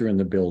moisture in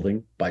the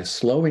building by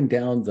slowing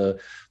down the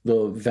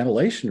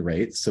ventilation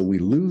rate, so we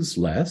lose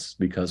less,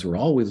 because we're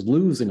always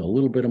losing a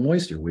little bit of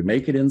moisture. We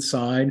make it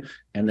inside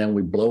and then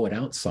we blow it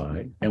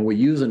outside, and we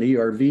use an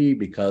ERV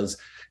because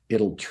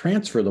it'll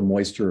transfer the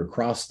moisture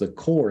across the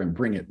core and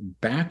bring it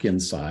back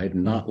inside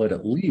and not let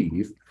it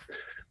leave.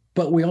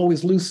 But we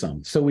always lose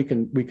some. So we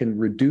can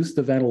reduce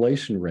the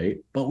ventilation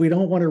rate, but we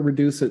don't want to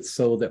reduce it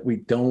so that we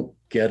don't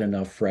get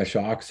enough fresh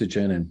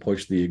oxygen and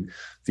push the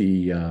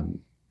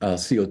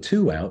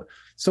CO2 out.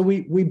 So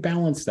we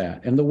balance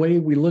that. And the way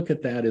we look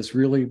at that is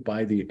really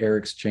by the air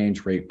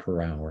exchange rate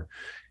per hour.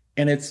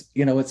 And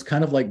it's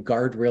kind of like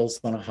guardrails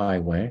on a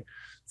highway.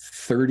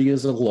 30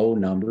 is a low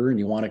number, and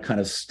you want to kind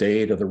of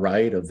stay to the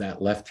right of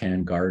that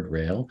left-hand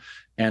guardrail.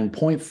 And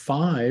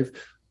 0.5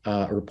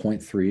 or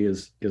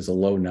 0.3 is a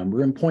low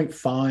number, and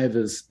 0.5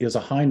 is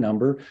a high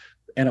number.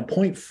 And a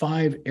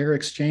 0.5 air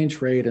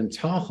exchange rate in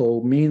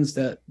Tahoe means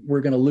that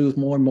we're going to lose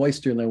more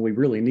moisture than we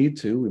really need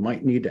to. We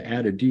might need to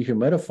add a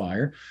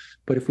dehumidifier.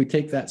 But if we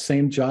take that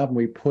same job and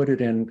we put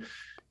it in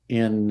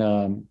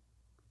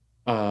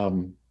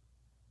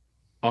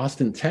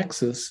Austin,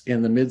 Texas,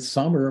 in the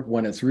midsummer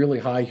when it's really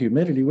high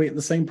humidity, we have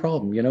the same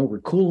problem. We're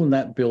cooling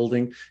that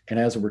building, and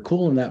as we're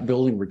cooling that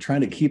building, we're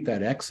trying to keep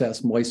that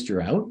excess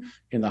moisture out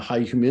in the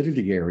high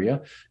humidity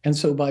area. And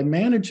so by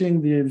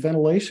managing the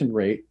ventilation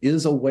rate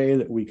is a way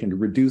that we can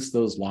reduce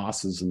those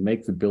losses and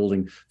make the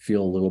building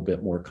feel a little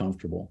bit more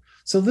comfortable.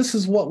 So this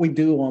is what we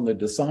do on the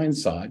design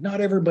side. Not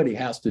everybody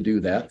has to do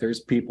that. There's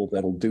people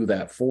that'll do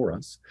that for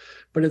us,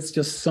 but it's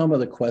just some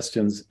of the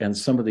questions and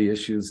some of the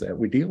issues that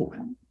we deal with.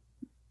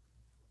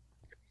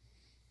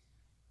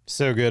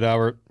 So good,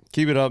 Albert.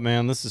 Keep it up,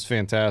 man. This is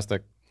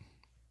fantastic.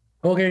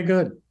 Okay,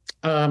 good.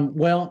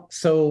 Well,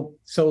 so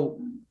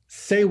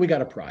say we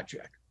got a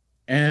project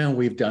and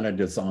we've done a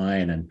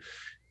design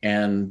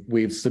and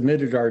we've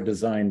submitted our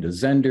design to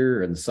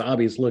Zehnder, and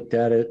Sabi's looked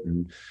at it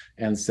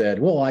and said,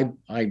 well,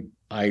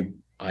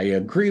 I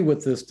agree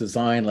with this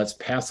design. Let's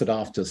pass it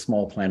off to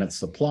Small Planet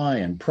Supply.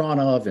 And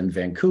Pranav in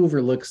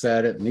Vancouver looks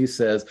at it and he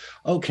says,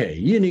 okay,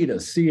 you need a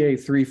CA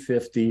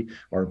 350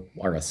 or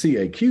a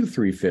CAQ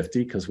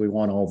 350 because we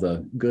want all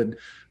the good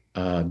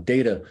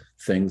data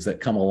things that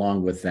come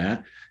along with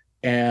that.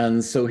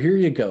 And so here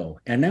you go.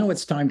 And now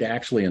it's time to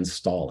actually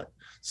install it.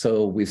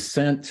 So we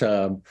sent,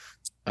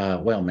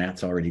 well,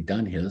 Matt's already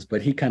done his,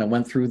 but he kind of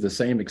went through the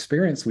same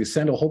experience. We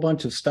sent a whole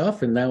bunch of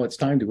stuff and now it's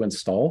time to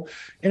install.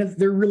 And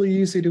they're really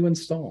easy to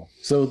install.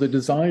 So the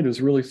design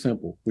is really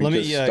simple. Let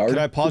me, could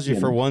I pause you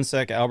for 1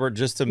 sec, Albert,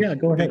 just to, yeah,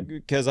 go ahead.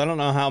 Because I don't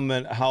know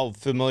how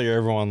familiar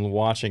everyone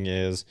watching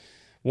is.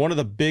 One of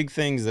the big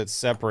things that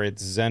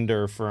separates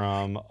Zehnder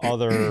from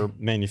other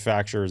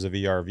manufacturers of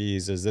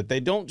ERVs is that they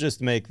don't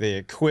just make the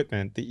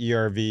equipment, the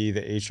ERV,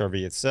 the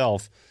HRV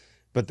itself,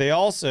 but they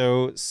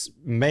also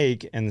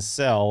make and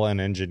sell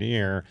and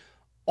engineer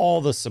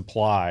all the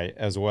supply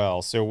as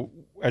well. So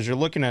as you're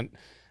looking at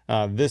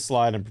this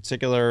slide in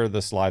particular,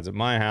 the slides at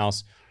my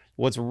house,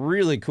 what's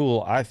really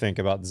cool, I think,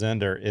 about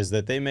Zehnder is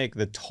that they make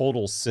the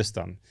total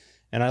system.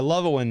 And I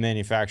love it when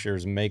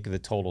manufacturers make the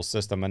total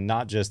system and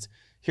not just,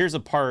 here's a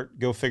part,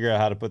 go figure out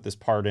how to put this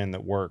part in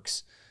that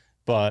works.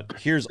 But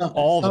here's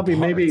all the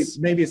parts.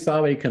 Maybe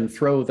Sabi can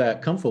throw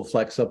that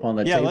ComfoFlex up on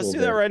the table. Yeah, let's do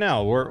that right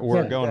now.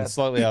 We're going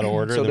slightly out of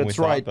order so than that's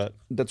we right. thought.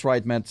 But that's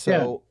right, Matt.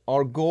 So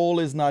our goal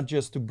is not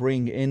just to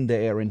bring in the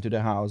air into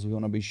the house. We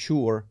want to be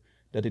sure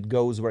that it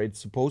goes where it's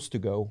supposed to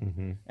go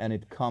and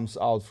it comes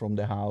out from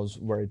the house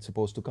where it's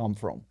supposed to come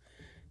from.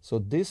 So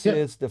this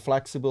is the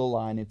flexible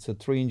line. It's a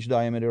 3-inch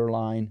diameter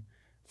line,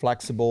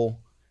 flexible.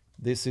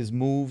 This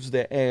moves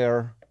the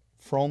air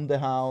from the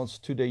house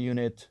to the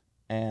unit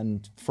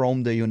and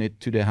from the unit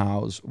to the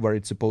house where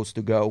it's supposed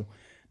to go.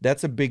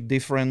 That's a big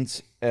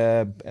difference,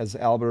 as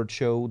Albert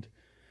showed.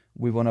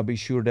 We want to be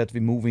sure that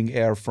we're moving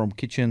air from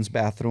kitchens,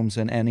 bathrooms,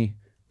 and any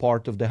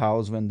part of the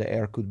house when the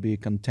air could be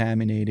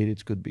contaminated.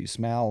 It could be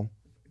smell,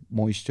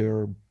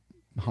 moisture,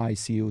 high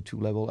CO2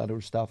 level,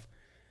 other stuff.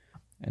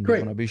 And we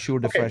want to be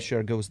sure the fresh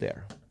air goes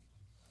there.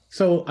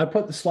 So I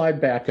put the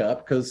slide back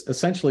up because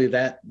essentially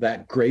that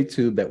gray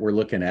tube that we're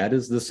looking at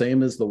is the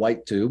same as the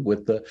white tube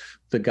with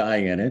the guy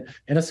in it.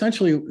 And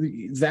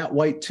essentially that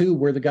white tube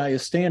where the guy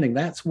is standing,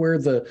 that's where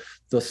the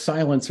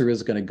silencer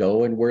is going to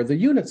go and where the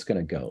unit's going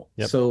to go.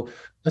 Yep. So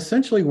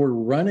essentially we're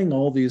running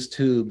all these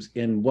tubes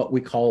in what we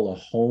call a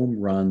home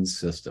run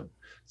system.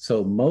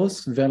 So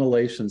most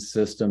ventilation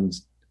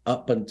systems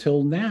up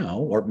until now,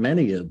 or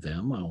many of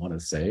them, I want to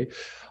say,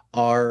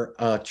 are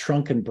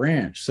trunk and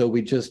branch. So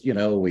we just,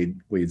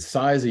 we'd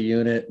size a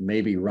unit,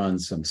 maybe run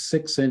some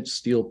 6-inch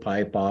steel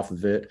pipe off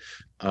of it.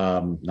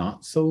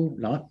 Not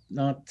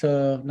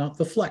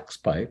the flex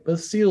pipe, a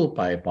steel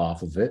pipe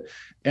off of it.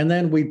 And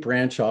then we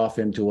branch off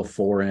into a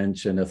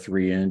 4-inch and a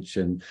 3-inch.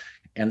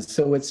 And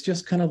so it's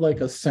just kind of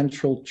like a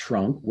central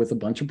trunk with a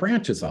bunch of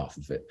branches off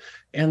of it.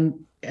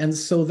 And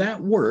so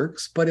that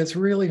works, but it's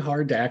really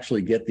hard to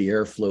actually get the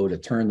airflow to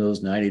turn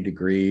those 90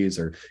 degrees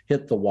or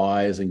hit the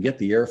Ys and get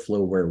the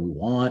airflow where we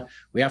want.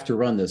 We have to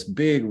run this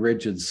big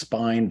rigid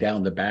spine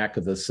down the back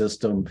of the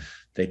system.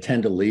 They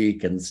tend to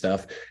leak and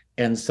stuff.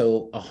 And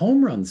so a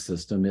home run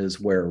system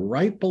is where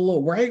right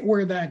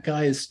where that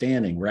guy is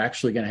standing, we're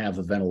actually going to have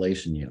a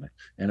ventilation unit.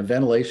 And a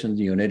ventilation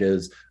unit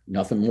is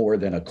nothing more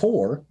than a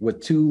core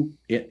with two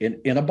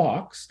in a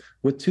box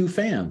with 2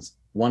 fans,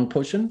 one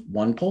pushing,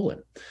 one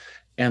pulling.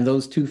 And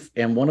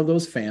one of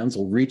those fans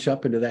will reach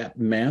up into that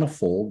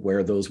manifold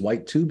where those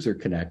white tubes are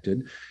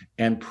connected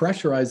and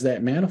pressurize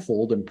that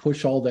manifold and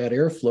push all that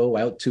airflow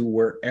out to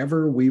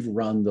wherever we've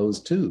run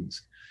those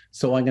tubes.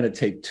 So I'm going to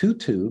take 2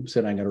 tubes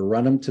and I'm going to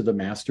run them to the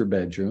master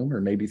bedroom, or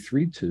maybe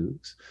 3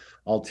 tubes.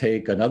 I'll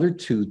take another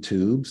 2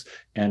 tubes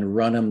and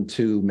run them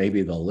to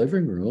maybe the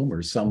living room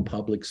or some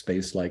public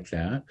space like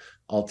that.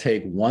 I'll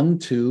take 1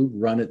 tube,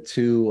 run it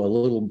to a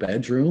little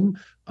bedroom,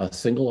 a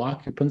single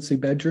occupancy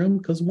bedroom,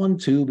 because 1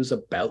 tube is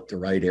about the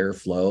right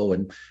airflow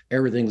and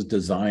everything's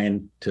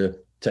designed to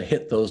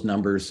hit those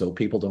numbers so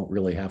people don't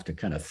really have to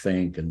kind of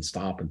think and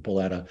stop and pull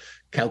out a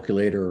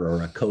calculator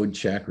or a code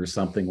check or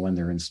something when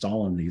they're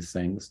installing these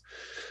things.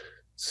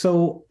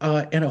 So,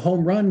 and a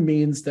home run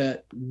means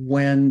that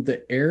when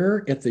the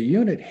air at the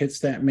unit hits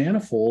that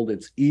manifold,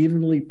 it's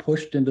evenly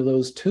pushed into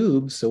those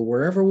tubes. So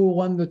wherever we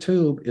run the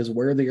tube is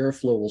where the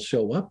airflow will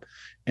show up.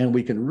 And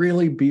we can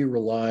really be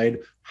relied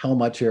how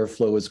much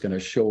airflow is going to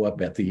show up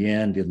at the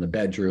end in the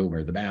bedroom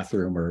or the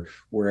bathroom or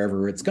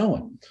wherever it's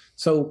going.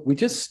 So we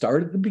just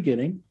start at the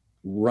beginning,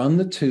 run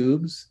the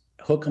tubes,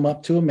 hook them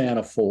up to a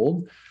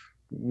manifold,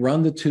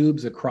 run the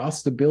tubes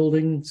across the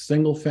building,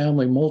 single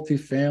family,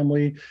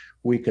 multifamily.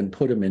 We can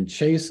put them in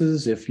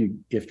chases. If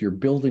you're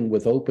building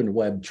with open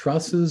web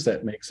trusses,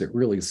 that makes it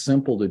really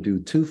simple to do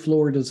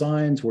 2-floor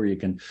designs where you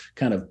can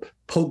kind of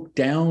poke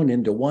down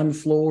into one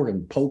floor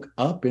and poke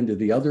up into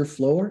the other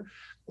floor.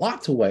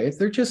 lots of ways.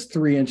 They're just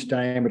 3-inch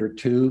diameter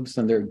tubes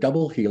and they're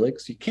double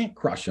helix. You can't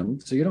crush them,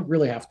 so you don't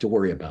really have to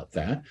worry about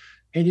that.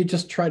 And you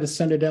just try to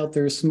send it out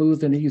there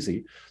smooth and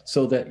easy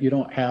so that you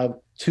don't have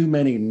too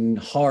many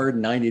hard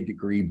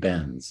 90-degree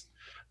bends.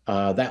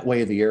 That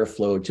way the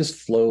airflow just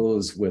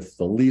flows with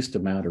the least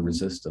amount of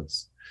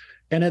resistance.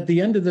 And at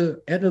the end of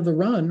the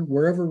run,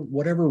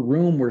 whatever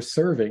room we're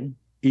serving,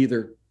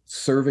 either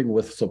serving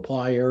with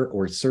supply air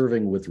or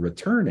serving with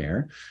return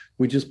air,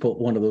 we just put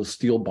one of those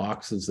steel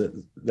boxes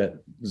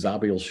that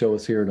Zabi will show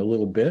us here in a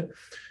little bit.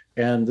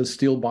 And the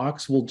steel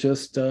box will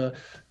just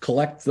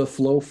collect the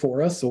flow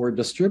for us or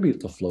distribute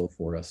the flow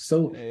for us.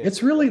 So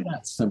it's really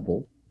that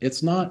simple.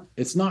 It's not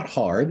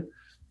hard.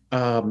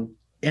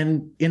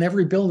 And in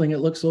every building, it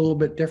looks a little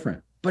bit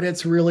different. But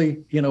it's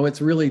really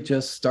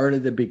just start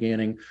at the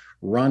beginning,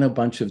 run a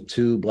bunch of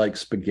tube like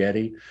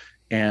spaghetti,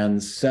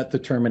 and set the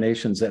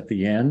terminations at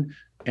the end,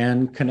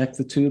 and connect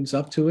the tubes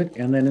up to it,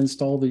 and then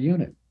install the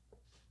unit.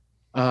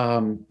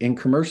 In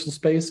commercial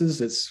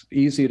spaces, it's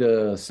easy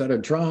to set a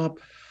drop,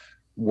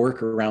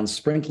 work around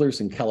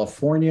sprinklers in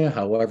California,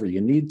 however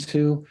you need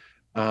to.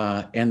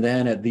 And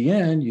then at the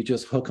end, you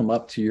just hook them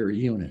up to your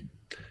unit.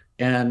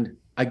 And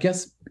I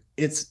guess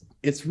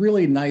it's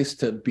really nice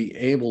to be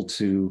able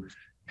to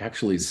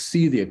actually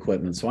see the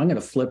equipment. So I'm going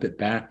to flip it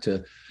back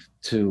to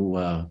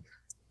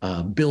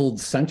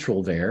Build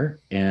Central there,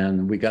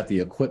 and we got the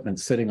equipment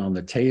sitting on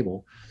the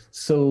table.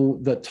 So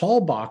the tall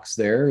box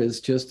there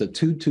is just a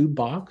 2-tube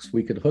box.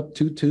 We could hook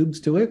 2 tubes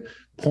to it,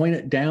 point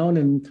it down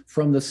and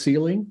from the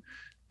ceiling,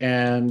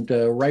 and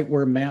right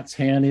where Matt's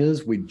hand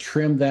is, we'd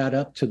trim that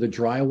up to the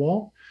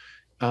drywall.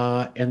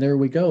 And there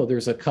we go.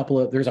 There's a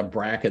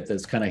bracket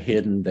that's kind of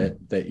hidden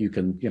that you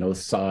can,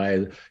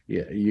 side,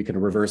 you can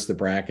reverse the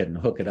bracket and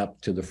hook it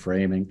up to the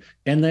framing.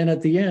 And then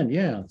at the end,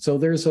 yeah. So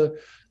there's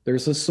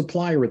a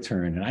supply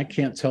return, and I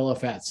can't tell if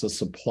that's a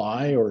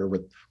supply or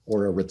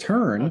a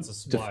return. That's a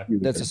supply.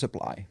 That's a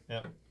supply.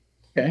 Yep.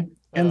 Okay.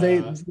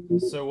 And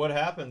so what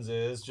happens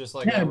is, just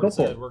like Edward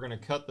said, we're going to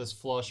cut this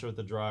flush with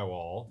the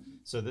drywall.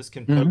 So this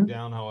can poke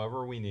down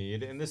however we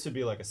need. And this would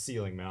be like a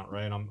ceiling mount,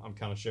 right? I'm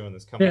kind of showing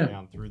this coming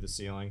down through the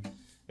ceiling.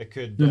 It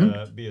could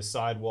be a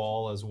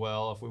sidewall as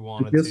well if we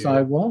wanted to. A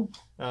sidewall.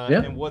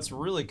 And what's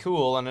really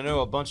cool, and I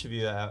know a bunch of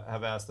you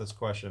have asked this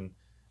question,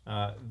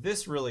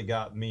 this really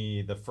got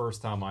me the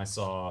first time I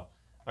saw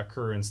a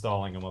crew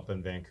installing them up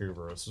in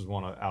Vancouver. This was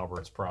one of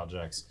Albert's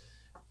projects.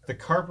 The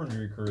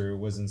carpentry crew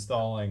was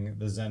installing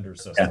the Zehnder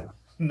system,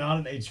 not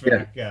an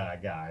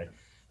HVAC guy.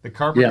 The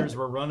carpenters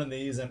were running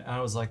these, and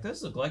I was like,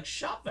 "Those look like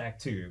shop vac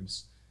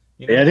tubes."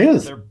 It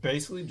is. They're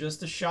basically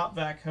just a shop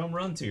vac home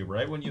run tube,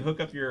 right? When you hook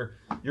up your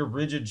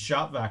rigid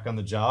shop vac on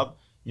the job,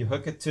 you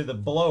hook it to the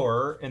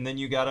blower, and then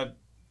you got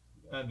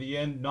the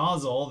end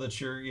nozzle that's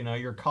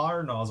your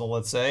car nozzle,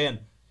 let's say,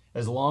 and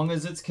as long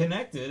as it's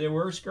connected, it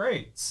works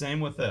great. Same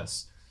with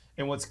this.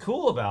 And what's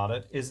cool about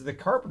it is the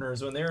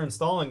carpenters, when they're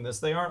installing this,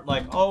 they aren't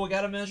like, oh, we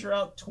got to measure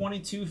out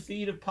 22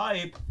 feet of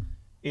pipe.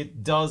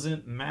 It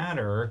doesn't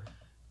matter,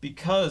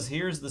 because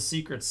here's the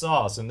secret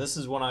sauce. And this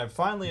is when I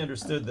finally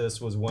understood this,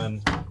 was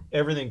when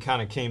everything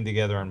kind of came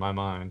together in my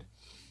mind.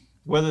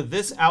 Whether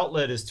this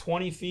outlet is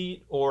 20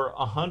 feet or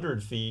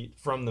 100 feet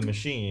from the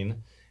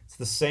machine, it's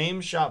the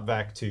same shop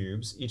vac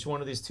tubes. Each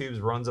one of these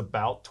tubes runs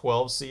about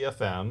 12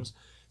 CFMs.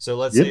 So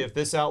let's say if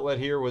this outlet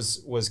here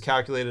was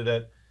calculated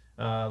at,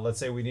 let's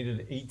say we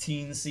needed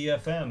 18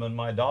 CFM in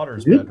my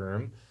daughter's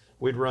bedroom,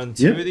 we'd run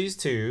 2 of these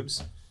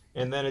tubes,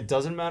 and then it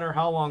doesn't matter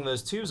how long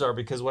those tubes are,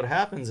 because what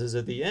happens is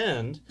at the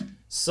end,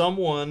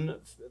 someone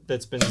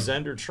that's been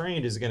Zehnder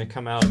trained is going to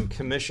come out and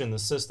commission the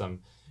system.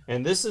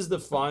 And this is the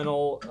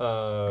final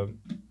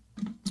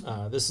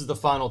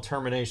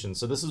termination.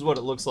 So this is what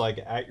it looks like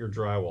at your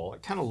drywall.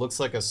 It kind of looks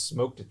like a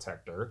smoke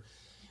detector.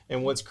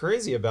 And what's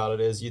crazy about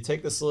it is you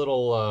take this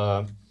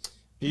little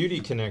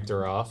beauty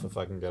connector off, if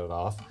I can get it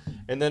off,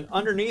 and then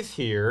underneath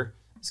here,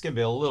 it's going to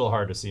be a little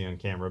hard to see on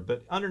camera,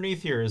 but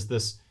underneath here is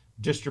this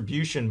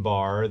distribution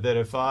bar that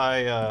if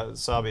I,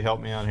 Sabi,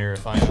 help me out here,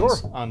 if I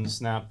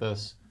unsnap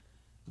this.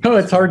 Oh,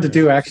 it's hard to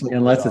do, actually,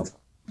 unless it's...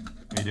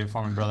 You do it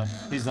for me, brother?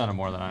 He's done it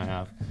more than I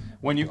have.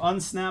 When you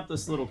unsnap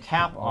this little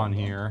cap on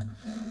here,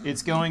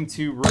 it's going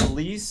to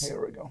release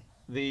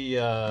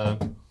the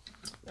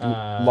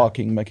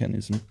locking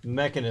mechanism.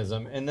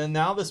 And then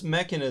now this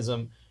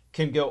mechanism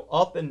can go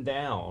up and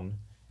down.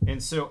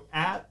 And so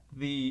at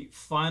the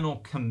final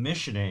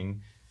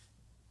commissioning,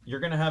 you're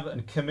going to have a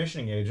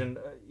commissioning agent,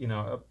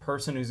 a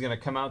person who's going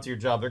to come out to your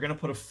job. They're going to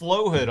put a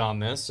flow hood on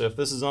this. So if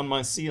this is on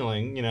my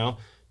ceiling,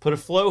 put a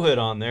flow hood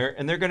on there,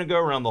 and they're going to go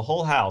around the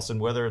whole house. And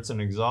whether it's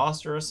an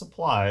exhaust or a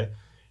supply,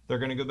 they're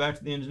going to go back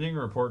to the engineering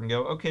report and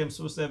go, okay, I'm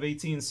supposed to have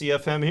 18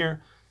 CFM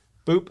here.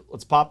 Boop,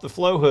 let's pop the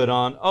flow hood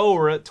on. Oh,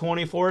 we're at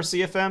 24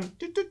 CFM.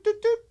 Doot, doot,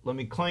 doot, doot. Let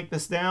me clank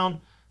this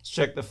down. Let's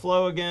check the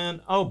flow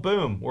again. Oh,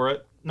 boom, we're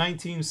at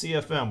 19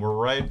 CFM. We're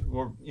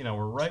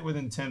right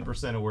within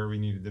 10% of where we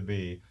needed to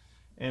be.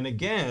 And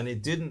again,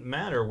 it didn't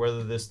matter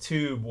whether this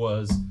tube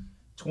was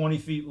 20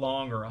 feet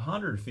long or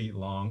 100 feet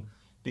long,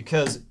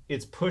 because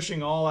it's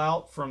pushing all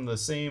out from the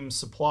same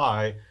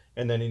supply,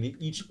 And then in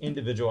each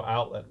individual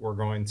outlet, we're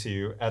going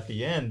to, at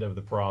the end of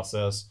the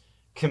process,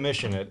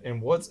 commission it.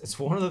 And it's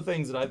one of the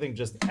things that I think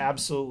just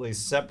absolutely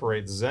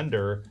separates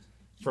Zehnder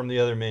from the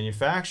other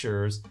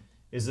manufacturers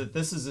is that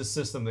this is a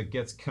system that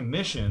gets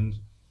commissioned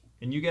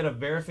and you get a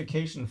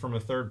verification from a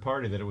third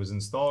party that it was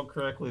installed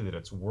correctly, that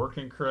it's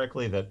working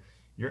correctly, that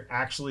you're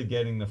actually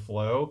getting the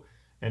flow.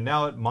 And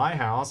now at my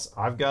house,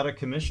 I've got a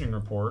commissioning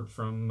report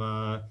from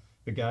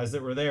the guys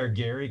that were there.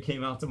 Gary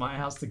came out to my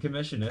house to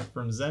commission it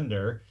from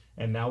Zehnder.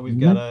 And now we've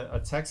got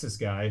a Texas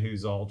guy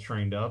who's all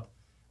trained up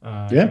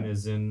and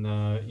is in,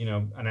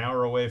 an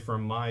hour away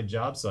from my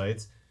job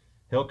sites.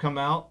 He'll come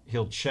out,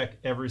 he'll check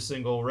every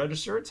single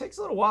register. It takes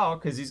a little while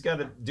because he's got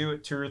to do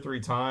it 2 or 3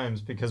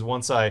 times, because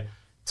once I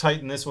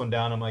tighten this one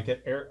down, I might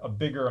get a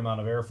bigger amount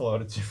of airflow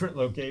at a different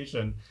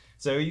location.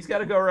 So he's got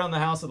to go around the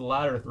house with a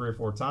ladder 3 or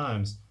 4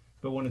 times.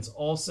 But when it's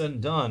all said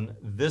and done,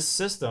 this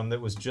system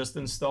that was just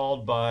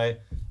installed by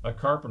a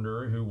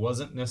carpenter who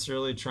wasn't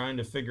necessarily trying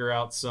to figure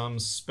out some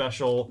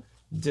special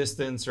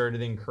distance or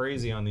anything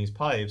crazy on these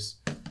pipes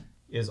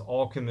is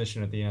all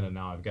commissioned at the end. And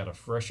now I've got a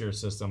fresh air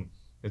system.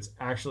 It's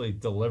actually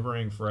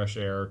delivering fresh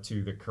air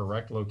to the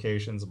correct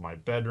locations of my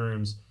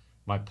bedrooms,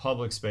 my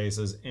public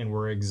spaces, and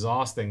we're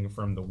exhausting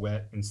from the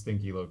wet and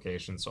stinky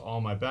locations. So all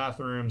my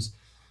bathrooms,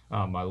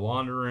 my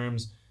laundry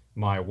rooms,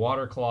 my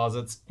water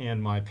closets,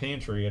 and my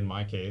pantry, in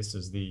my case,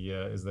 is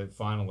the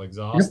final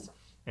exhaust. Yep.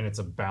 And it's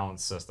a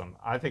balanced system.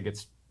 I think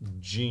it's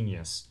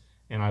genius.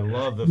 And I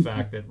love the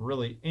fact that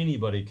really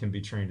anybody can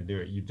be trained to do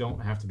it. You don't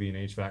have to be an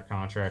HVAC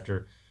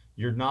contractor.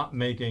 You're not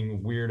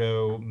making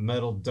weirdo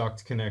metal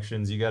duct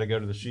connections. You got to go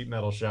to the sheet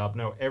metal shop.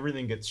 No,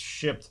 everything gets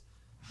shipped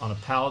on a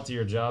pallet to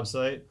your job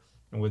site.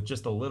 And with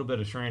just a little bit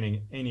of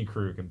training, any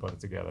crew can put it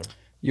together.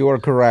 You are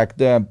correct.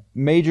 The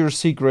major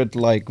secret,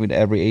 like with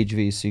every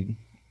HVAC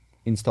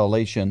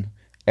installation,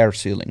 air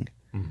sealing.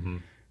 Mm-hmm.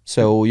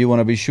 So you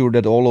want to be sure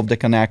that all of the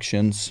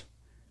connections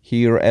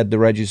here at the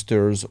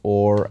registers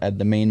or at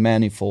the main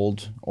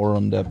manifold or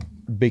on the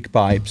big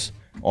pipes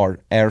are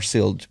air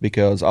sealed,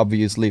 because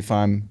obviously if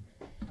I'm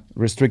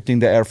restricting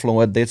the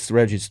airflow at this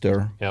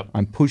register, yep,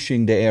 I'm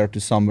pushing the air to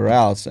somewhere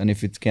else, and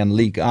if it can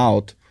leak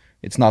out,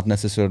 it's not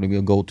necessarily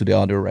will go to the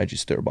other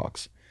register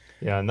box.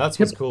 Yeah, and that's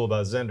what's cool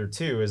about Zehnder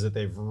too, is that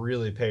they've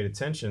really paid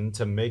attention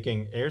to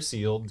making air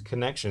sealed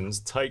connections,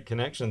 tight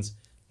connections,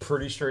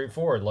 pretty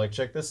straightforward. Like,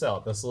 check this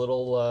out. This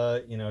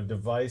little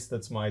device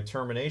that's my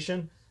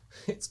termination,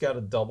 it's got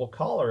a double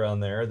collar on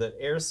there that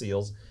air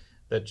seals,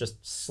 that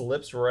just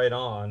slips right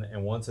on,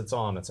 and once it's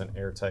on, it's an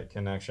airtight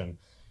connection.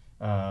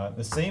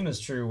 The same is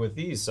true with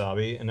these,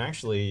 Sabi. And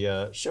actually,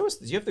 show us,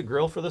 do you have the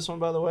grill for this one,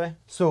 by the way?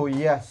 So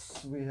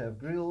yes, we have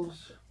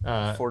grills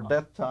for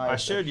that type. I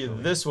showed you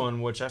this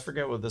one, which I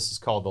forget what this is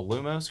called, the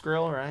Lumos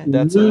grill, right?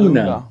 That's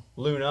Luna.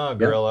 Luna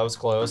grill, I was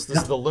close. This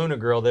is the Luna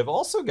grill. They've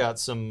also got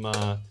some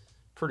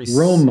pretty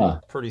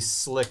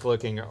slick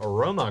looking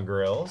aroma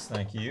grills,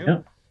 thank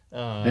you.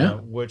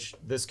 Which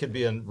this could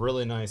be a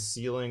really nice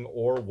ceiling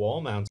or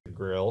wall mounted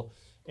grill.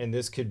 And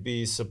this could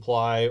be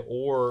supply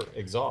or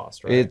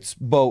exhaust, right? It's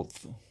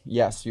both.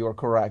 Yes, you are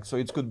correct. So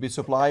it could be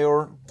supply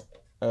or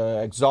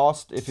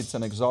exhaust. If it's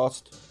an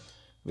exhaust,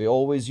 we're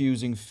always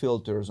using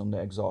filters on the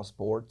exhaust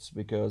ports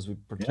because we're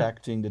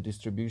protecting the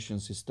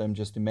distribution system.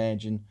 Just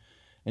imagine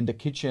in the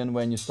kitchen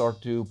when you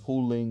start to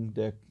pulling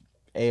the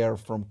air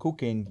from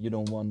cooking, you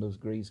don't want those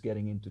grease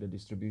getting into the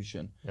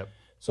distribution. Yep.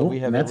 So we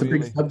have and that's a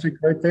big subject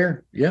right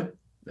there. Yep.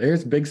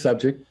 There's a big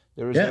subject.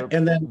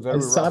 And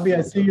then Sabi,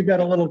 I see you got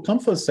a little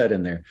comfort set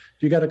in there.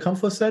 You got a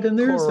comfort set in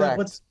there?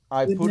 Correct.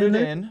 I put it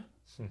in.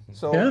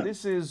 So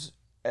this is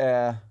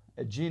a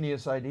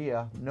genius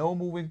idea. No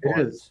moving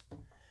parts.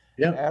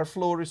 Yeah.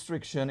 Airflow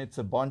restriction. It's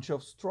a bunch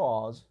of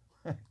straws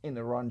in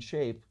a round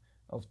shape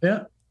of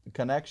the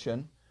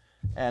connection.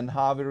 And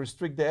how we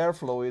restrict the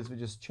airflow is we're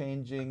just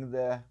changing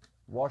the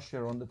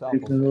washer on the top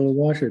of it. A little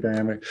washer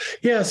diameter.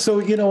 Yeah, so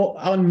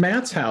on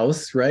Matt's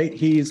house, right?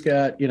 He's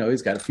got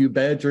a few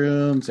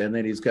bedrooms, and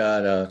then he's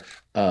got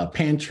a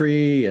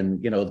pantry,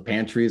 and the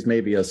pantry is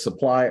maybe a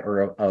supply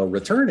or a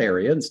return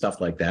area and stuff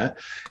like that.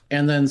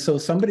 And then so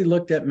somebody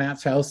looked at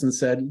Matt's house and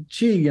said,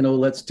 gee,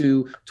 let's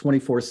do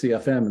 24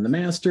 CFM in the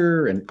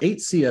master and 8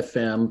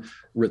 CFM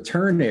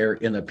return air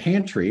in the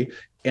pantry.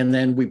 And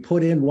then we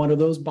put in one of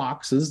those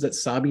boxes that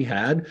Sabi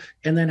had.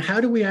 And then how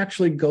do we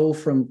actually go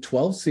from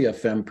 12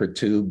 CFM per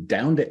tube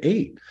down to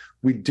 8?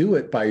 We do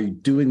it by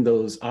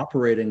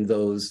operating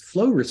those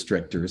flow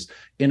restrictors.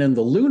 And in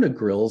the Luna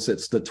grills,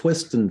 it's the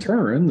twist and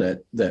turn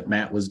that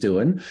Matt was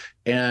doing.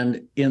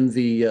 And in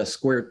the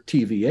square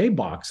TVA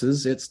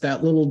boxes, it's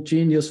that little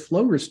genius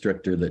flow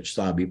restrictor that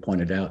Sabi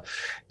pointed out.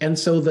 And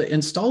so the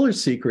installer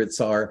secrets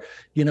are,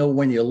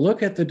 when you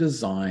look at the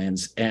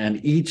designs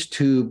and each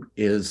tube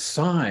is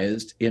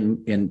sized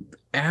in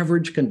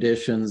average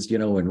conditions,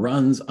 and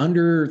runs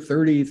under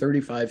 30,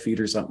 35 feet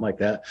or something like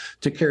that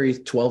to carry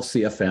 12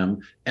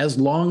 CFM, as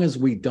long as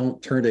we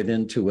don't turn it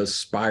into a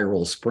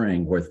spiral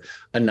spring with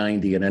a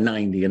 90 and a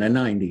 90 and a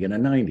 90 and a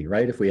 90,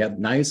 right? If we have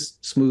nice,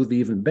 smooth,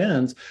 even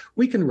bends,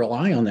 we can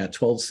rely on that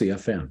 12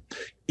 CFM.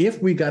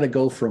 If we got to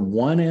go from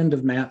one end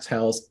of Matt's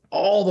house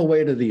all the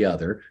way to the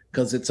other,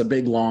 because it's a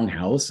big, long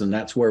house and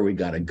that's where we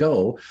got to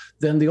go,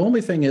 then the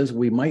only thing is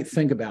we might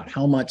think about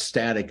how much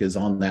static is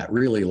on that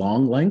really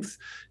long length.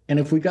 And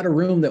if we got a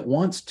room that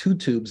wants 2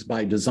 tubes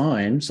by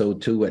design, so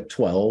 2 at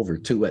 12 or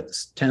 2 at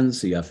 10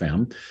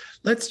 CFM,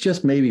 let's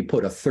just maybe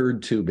put a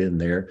 3rd tube in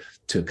there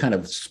to kind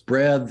of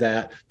spread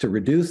that, to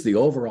reduce the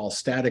overall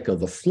static of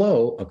the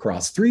flow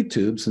across 3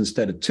 tubes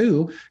instead of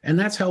 2. And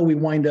that's how we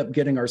wind up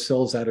getting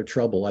ourselves out of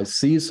trouble. I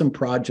see some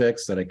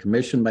projects that I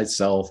commissioned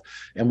myself,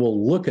 and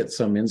we'll look at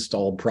some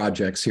installed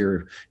projects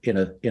here in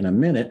a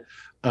minute.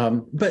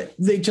 But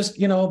they just,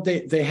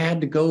 they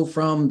had to go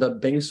from the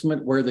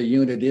basement where the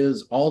unit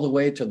is all the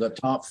way to the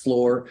top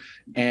floor.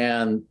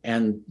 And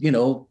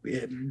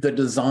the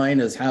design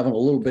is having a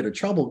little bit of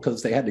trouble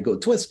because they had to go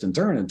twist and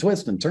turn and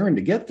twist and turn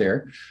to get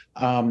there.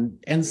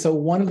 And so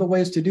one of the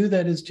ways to do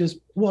that is just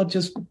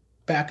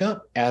back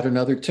up, add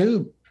another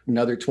tube,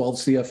 another 12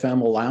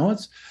 CFM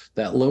allowance.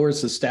 That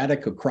lowers the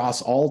static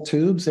across all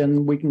tubes,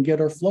 and we can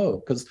get our flow,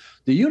 because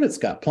the unit's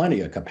got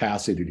plenty of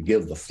capacity to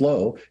give the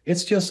flow.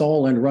 It's just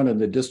all in running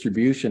the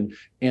distribution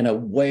in a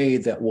way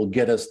that will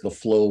get us the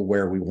flow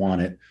where we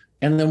want it.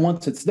 And then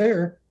once it's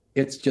there,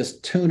 it's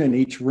just tuning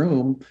each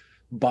room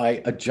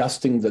by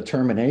adjusting the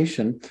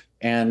termination,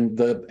 and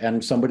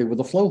somebody with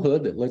a flow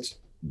hood that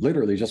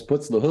literally just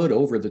puts the hood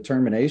over the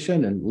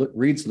termination and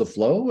reads the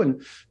flow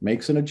and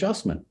makes an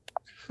adjustment.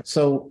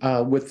 So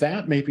with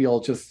that, maybe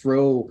I'll just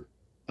throw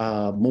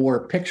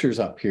more pictures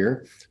up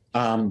here.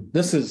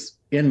 This is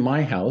in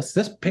my house.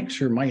 This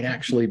picture might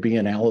actually be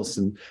in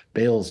Allison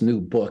Bale's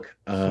new book,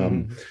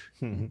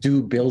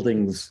 Do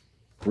Buildings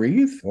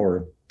Breathe,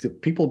 or Do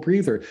People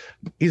Breathe? Or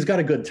he's got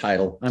a good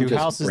title. Do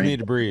Houses Need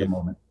to Breathe?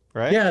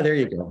 Right? Yeah, there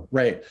you go.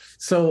 Right.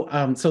 So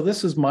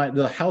this is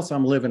the house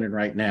I'm living in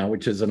right now,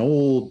 which is an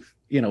old,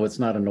 it's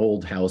not an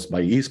old house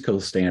by East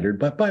Coast standard,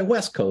 but by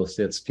West Coast,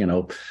 it's,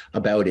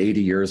 about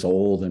 80 years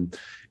old.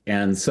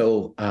 And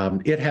so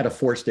it had a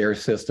forced air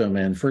system.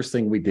 And first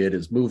thing we did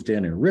is moved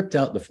in and ripped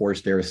out the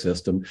forced air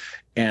system.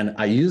 And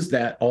I used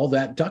all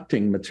that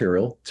ducting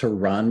material to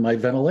run my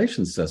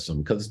ventilation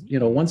system. Because,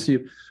 once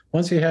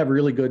you have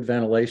really good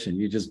ventilation,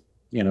 you just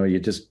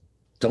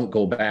don't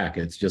go back.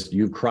 It's just,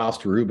 you've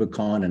crossed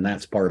Rubicon, and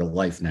that's part of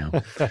life now.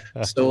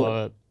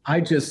 So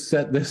I just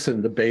set this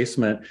in the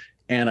basement,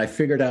 and I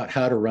figured out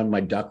how to run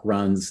my duct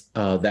runs.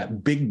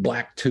 That big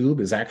black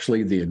tube is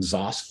actually the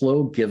exhaust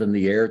flow giving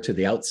the air to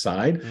the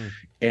outside.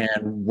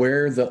 And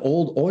where the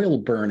old oil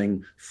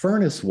burning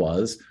furnace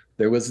was,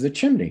 there was the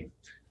chimney.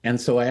 And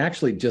so I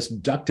actually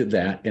just ducted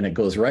that, and it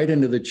goes right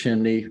into the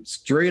chimney,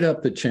 straight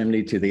up the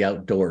chimney to the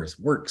outdoors.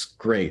 Works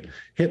great.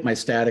 Hit my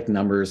static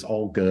numbers,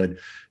 all good.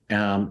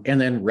 And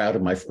then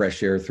routed my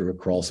fresh air through a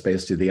crawl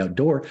space to the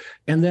outdoor.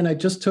 And then I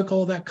just took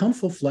all that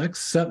ComfoFlex,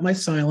 set my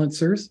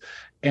silencers.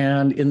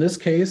 And in this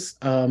case,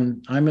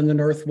 I'm in the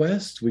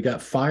Northwest. We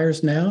got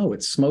fires now.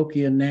 It's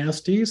smoky and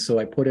nasty. So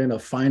I put in a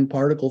fine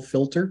particle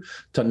filter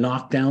to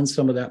knock down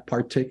some of that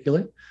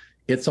particulate.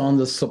 It's on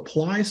the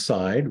supply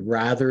side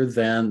rather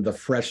than the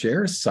fresh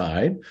air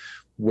side,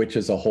 which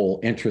is a whole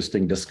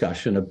interesting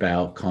discussion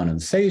about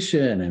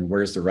condensation and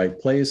where's the right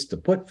place to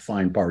put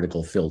fine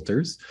particle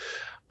filters.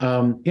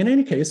 In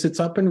any case, it's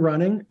up and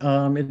running.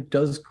 It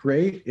does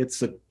great.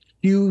 It's a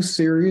Q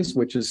series,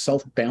 which is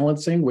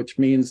self-balancing, which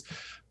means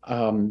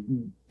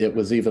it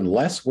was even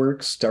less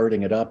work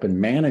starting it up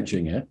and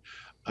managing it.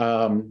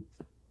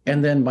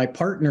 And then my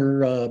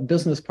partner,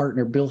 business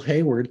partner, Bill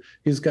Hayward,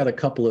 he's got a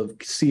couple of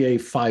CA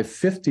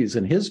 550s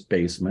in his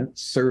basement,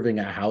 serving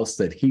a house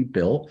that he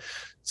built,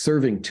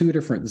 serving 2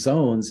 different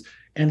zones.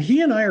 And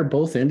he and I are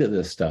both into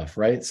this stuff,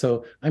 right?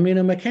 So, I mean,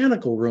 a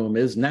mechanical room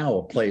is now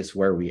a place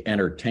where we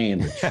entertain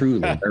the truly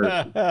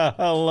nerdy.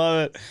 I love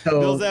it. So,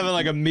 Bill's having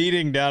like a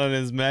meeting down in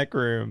his mech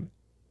room.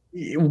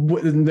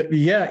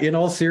 Yeah, in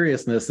all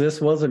seriousness, this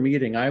was a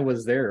meeting. I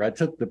was there. I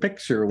took the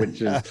picture,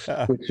 which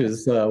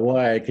is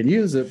why I can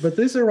use it. But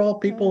these are all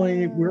people.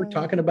 We're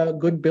talking about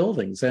good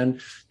buildings, and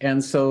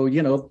so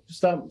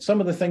some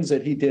of the things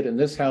that he did in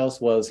this house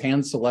was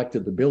hand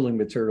selected the building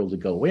material to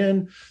go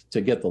in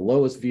to get the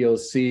lowest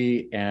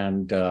VOC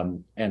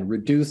and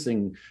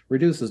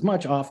reduce as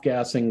much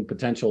off-gassing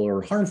potential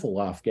or harmful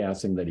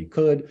off-gassing that he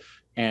could.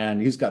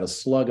 And he's got a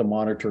slug of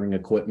monitoring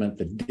equipment.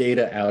 The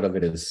data out of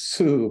it is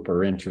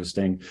super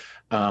interesting.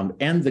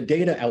 And the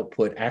data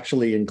output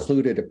actually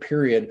included a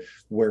period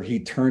where he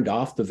turned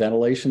off the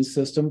ventilation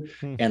system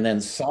and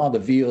then saw the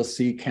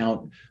VOC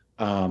count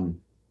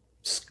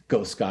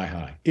go sky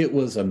high. It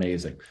was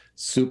amazing.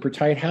 Super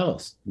tight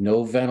house,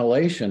 no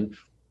ventilation.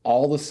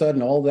 All of a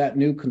sudden, all that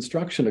new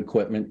construction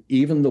equipment,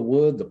 even the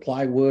wood, the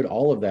plywood,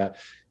 all of that,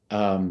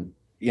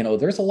 you know,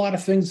 there's a lot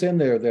of things in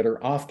there that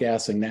are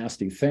off-gassing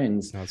nasty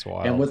things. That's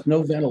wild. And with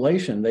no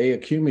ventilation, they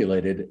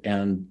accumulated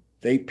and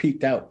they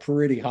peaked out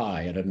pretty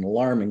high at an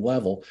alarming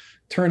level.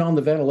 Turn on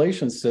the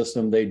ventilation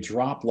system, they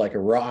dropped like a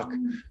rock,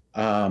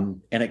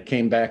 and it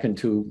came back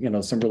into, you know,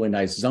 some really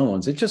nice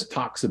zones. It just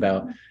talks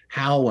about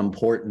how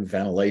important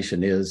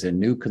ventilation is in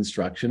new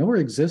construction or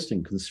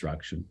existing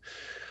construction.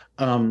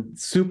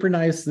 Super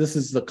nice. This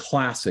is the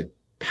classic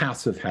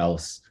passive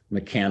house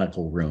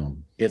mechanical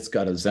room. It's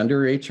got a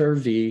Zehnder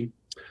HRV,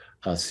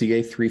 a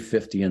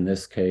CA350 in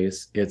this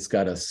case. It's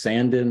got a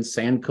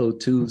Sanco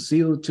 2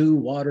 CO2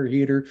 water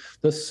heater,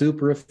 the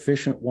super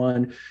efficient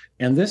one.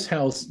 And this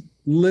house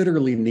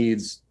literally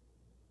needs,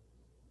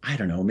 I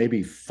don't know,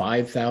 maybe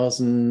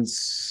 5,000,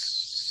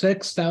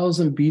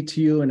 6,000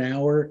 BTU an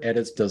hour at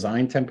its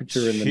design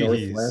temperature in the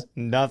Northwest.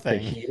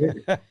 Nothing.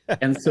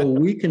 And so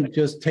we can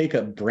just take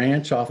a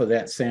branch off of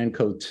that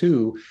Sanco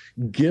 2,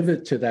 give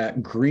it to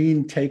that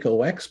green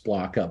Take-O-X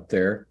block up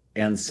there,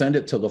 and send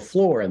it to the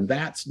floor. And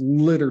that's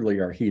literally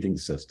our heating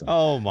system.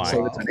 Oh my gosh.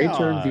 So it's an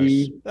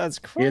HRV. That's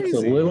crazy. It's a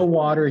little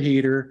water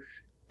heater,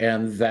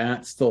 and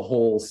that's the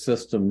whole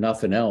system,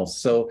 nothing else.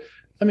 So,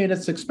 I mean,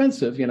 it's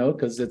expensive, you know,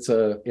 because it's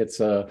an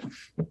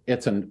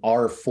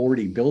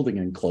R40 building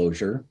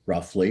enclosure,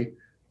 roughly.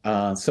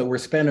 So we're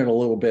spending a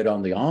little bit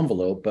on the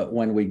envelope, but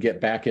when we get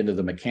back into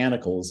the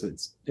mechanicals,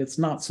 it's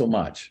not so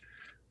much.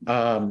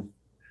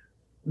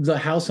 The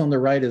house on the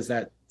right is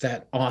that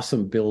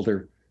awesome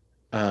builder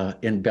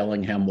in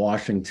Bellingham,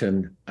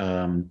 Washington,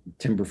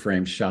 timber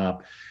frame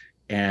shop.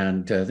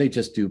 And they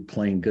just do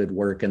plain good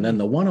work. And then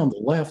the one on the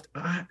left,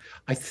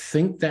 I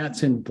think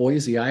that's in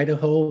Boise,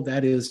 Idaho.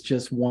 That is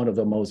just one of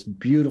the most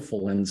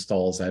beautiful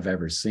installs I've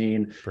ever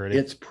seen. Pretty.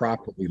 It's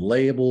properly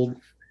labeled.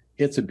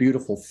 It's a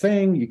beautiful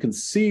thing. You can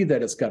see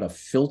that it's got a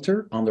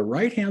filter on the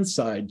right-hand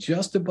side,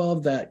 just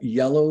above that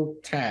yellow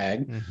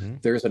tag. Mm-hmm.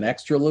 There's an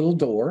extra little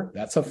door.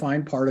 That's a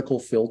fine particle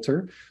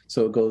filter.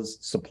 So it goes,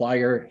 supply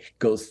air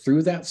goes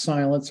through that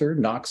silencer,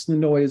 knocks the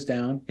noise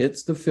down,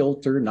 hits the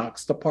filter,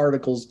 knocks the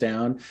particles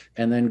down,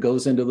 and then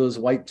goes into those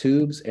white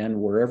tubes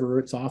and wherever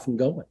it's off and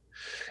going.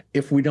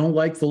 If we don't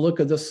like the look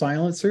of the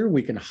silencer,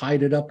 we can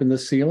hide it up in the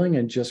ceiling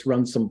and just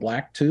run some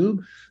black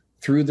tube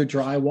through the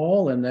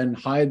drywall and then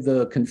hide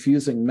the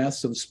confusing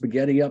mess of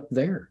spaghetti up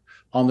there.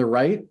 On the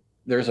right,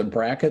 there's a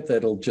bracket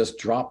that'll just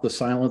drop the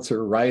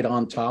silencer right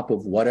on top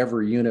of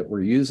whatever unit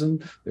we're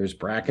using. There's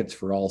brackets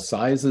for all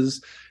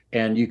sizes.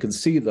 And you can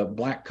see the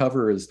black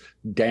cover is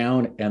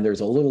down and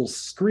there's a little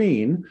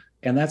screen,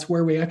 and that's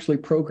where we actually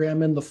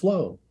program in the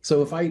flow.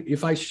 So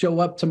if I show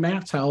up to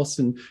Matt's house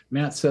and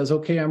Matt says,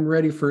 okay, I'm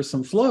ready for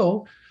some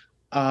flow,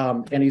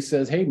 and he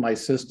says, hey, my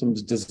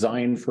system's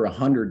designed for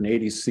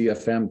 180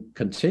 CFM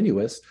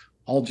continuous.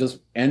 I'll just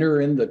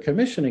enter in the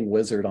commissioning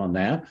wizard on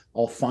that.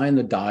 I'll find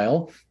the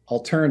dial.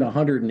 I'll turn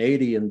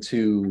 180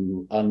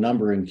 into a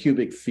number in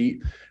cubic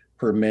feet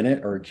per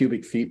minute or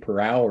cubic feet per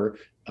hour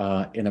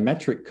in a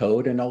metric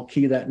code, and I'll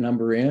key that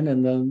number in,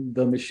 and then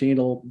the machine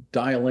will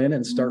dial in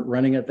and start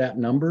running at that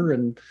number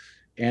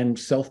and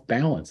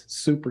self-balance.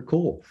 Super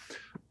cool.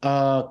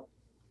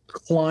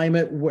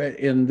 Climate,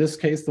 in this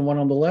case, the one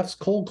on the left's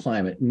cold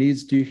climate,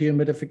 needs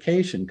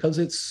dehumidification because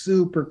it's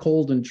super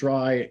cold and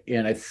dry.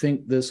 And I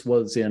think this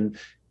was in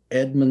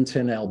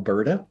Edmonton,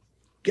 Alberta.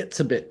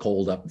 Gets a bit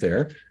cold up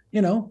there,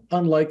 you know,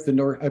 unlike the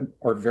North,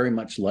 or very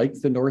much like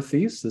the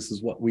Northeast. This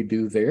is what we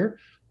do there.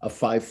 A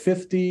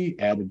 550,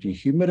 add a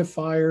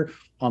dehumidifier.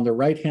 On the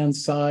right-hand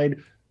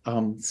side,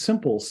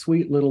 simple,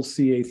 sweet little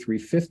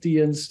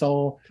CA350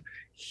 install.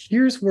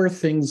 Here's where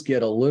things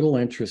get a little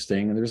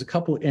interesting, and there's a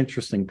couple of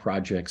interesting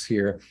projects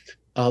here.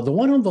 The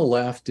one on the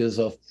left is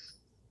a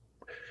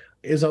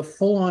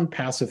full-on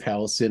passive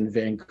house in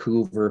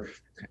Vancouver,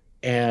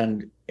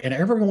 and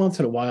every once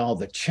in a while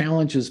the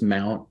challenges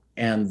mount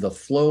and the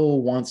flow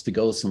wants to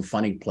go some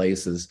funny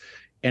places.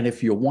 And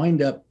if you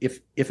wind up, if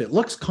it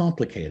looks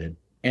complicated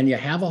and you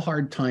have a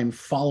hard time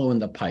following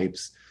the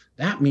pipes,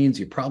 that means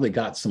you probably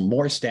got some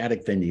more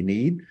static than you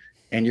need,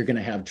 and you're going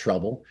to have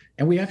trouble.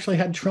 And we actually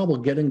had trouble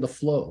getting the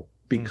flow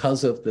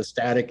because of the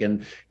static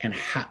and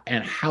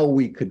how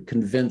we could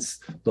convince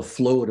the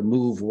flow to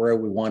move where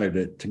we wanted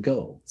it to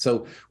go.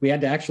 So we had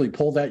to actually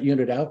pull that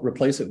unit out,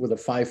 replace it with a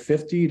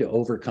 550 to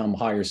overcome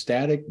higher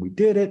static. We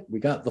did it. We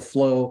got the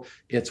flow.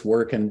 It's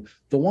working.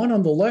 The one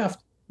on the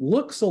left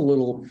looks a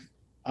little,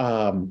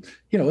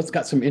 it's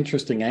got some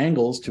interesting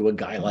angles to a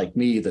guy like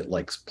me that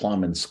likes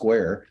plumb and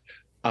square.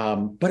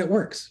 But it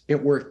works.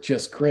 It worked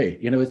just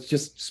great. You know, it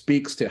just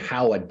speaks to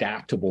how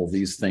adaptable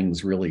these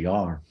things really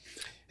are.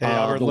 Hey,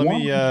 Albert,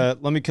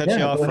 let me cut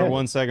you off for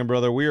 1 second,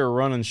 brother. We are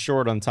running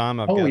short on time.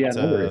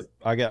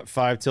 I got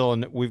 5 till,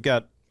 and we've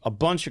got a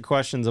bunch of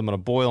questions. I'm going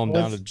to boil them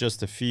down to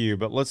just a few,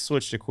 but let's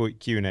switch to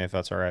Q&A if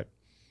that's all right.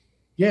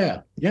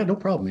 Yeah, no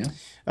problem,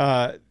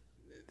 man.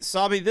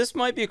 Sabi, this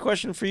might be a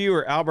question for you,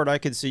 or Albert, I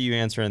could see you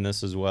answering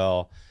this as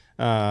well.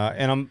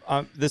 And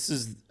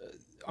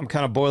I'm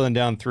kind of boiling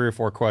down 3 or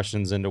 4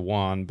 questions into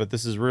one, but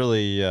this is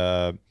really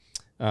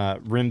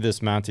Rim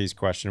This Mounties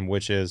question,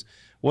 which is,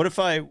 what if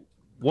I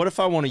what if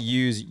I want to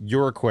use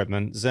your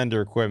equipment,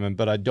 Zehnder equipment,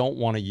 but I don't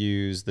want to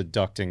use the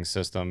ducting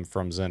system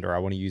from Zehnder? I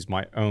want to use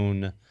my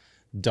own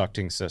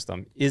ducting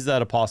system. Is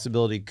that a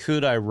possibility?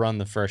 Could I run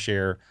the fresh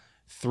air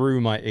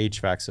through my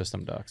HVAC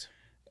system ducts?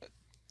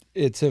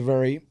 It's a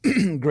very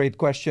great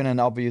question,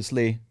 and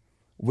obviously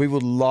we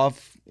would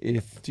love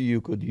if you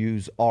could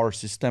use our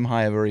system.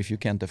 However, if you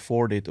can't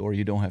afford it or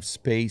you don't have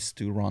space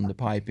to run the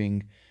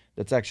piping,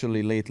 that's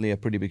actually lately a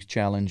pretty big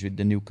challenge with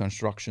the new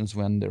constructions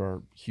when there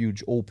are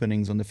huge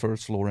openings on the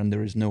first floor and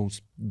there is no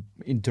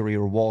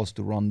interior walls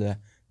to run the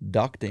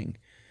ducting.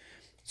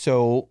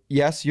 So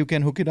yes, you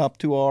can hook it up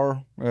to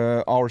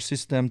our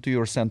system, to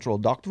your central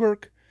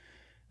ductwork.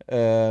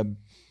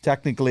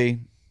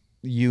 Technically,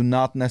 you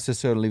not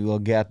necessarily will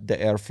get the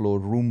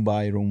airflow room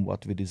by room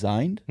what we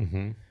designed,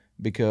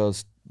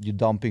 because you're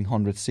dumping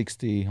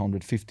 160,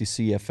 150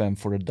 CFM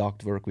for a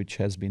ductwork which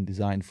has been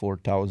designed for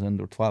 1,000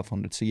 or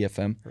 1,200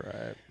 CFM.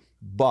 Right.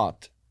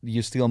 But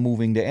you're still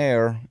moving the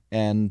air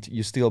and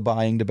you're still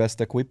buying the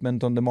best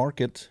equipment on the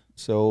market.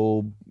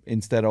 So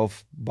instead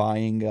of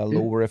buying a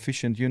lower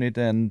efficient unit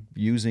and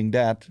using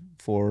that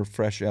for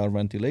fresh air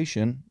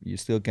ventilation, you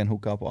still can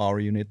hook up our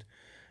unit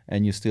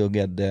and you still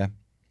get the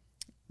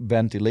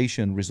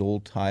ventilation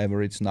result.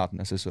 However, it's not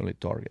necessarily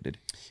targeted.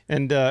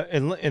 And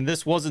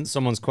this wasn't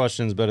someone's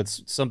questions, but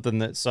it's something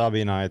that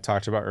Sabi and I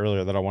talked about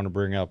earlier that I want to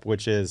bring up,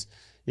 which is,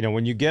 you know,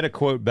 when you get a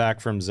quote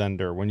back from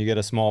Zehnder, when you get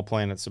a small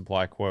planet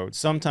supply quote,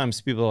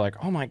 sometimes people are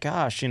like, oh my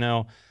gosh, you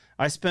know,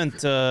 I spent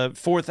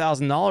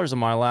 $4,000 on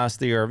my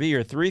last ERV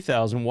or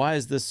 $3,000. Why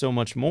is this so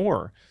much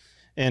more?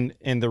 And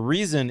the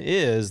reason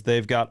is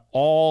they've got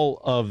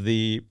all of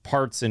the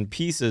parts and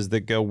pieces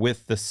that go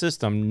with the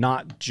system,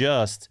 not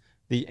just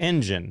the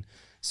engine.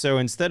 So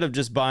instead of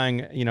just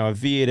buying, you know, a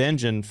V8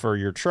 engine for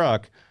your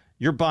truck,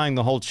 you're buying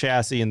the whole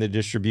chassis and the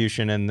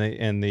distribution and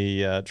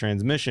the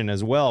transmission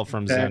as well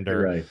from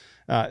Zehnder.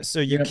 Right. So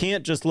you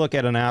can't just look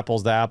at an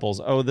apples to apples.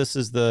 Oh, this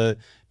is the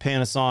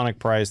Panasonic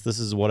price. This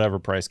is whatever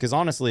price. Because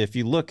honestly, if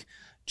you look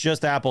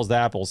just apples to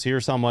apples,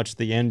 here's how much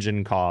the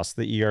engine costs,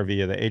 the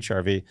ERV or the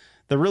HRV.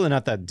 They're really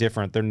not that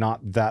different. They're not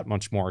that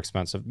much more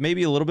expensive.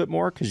 Maybe a little bit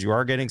more because you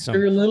are getting some.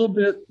 They're a little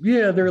bit,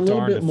 yeah, they're a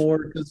little bit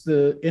more because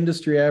the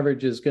industry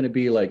average is going to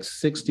be like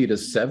 60 to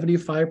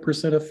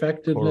 75%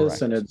 effectiveness.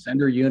 Correct. And a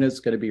Zehnder unit's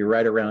going to be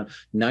right around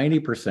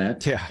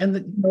 90%. Yeah. And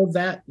you know,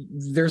 that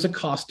there's a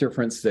cost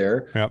difference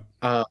there.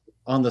 Yep.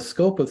 On the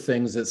scope of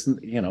things, it's,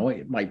 you know,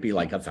 it might be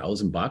like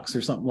 $1,000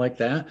 or something like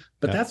that,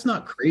 but that's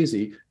not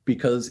crazy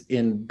because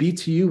in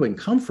BTU and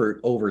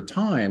comfort over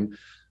time,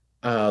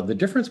 the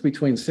difference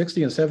between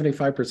 60 and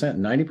 75%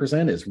 and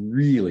 90% is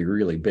really,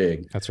 really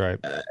big. That's right.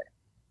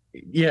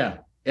 Yeah.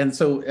 And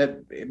so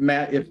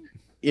Matt,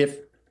 if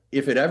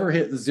it ever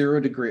hit 0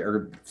 degree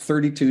or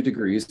 32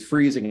 degrees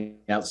freezing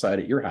outside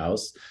at your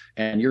house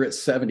and you're at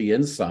 70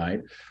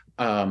 inside,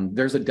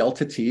 there's a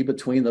delta T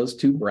between those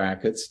two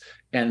brackets,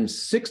 and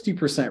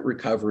 60%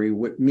 recovery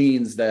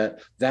means that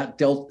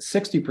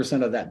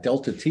 60% of that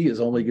delta T is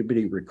only going to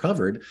be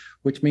recovered,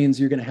 which means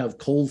you're going to have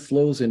cold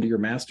flows into your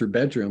master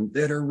bedroom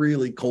that are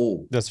really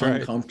cold. That's right.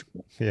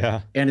 Uncomfortable.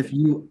 Yeah. And if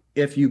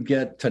you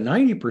get to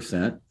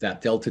 90%, that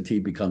delta T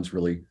becomes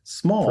really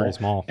small. Pretty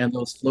small. And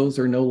those flows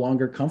are no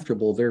longer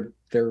comfortable. They're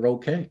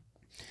okay.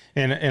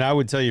 And I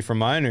would tell you from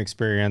my own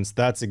experience,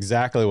 that's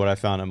exactly what I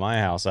found at my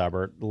house,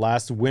 Albert.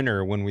 Last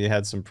winter when we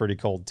had some pretty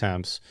cold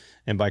temps,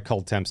 and by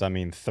cold temps, I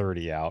mean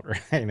 30 out,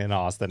 right, in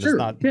Austin. Sure. It's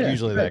not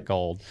usually that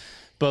cold.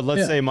 But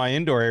let's say my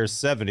indoor air is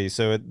 70,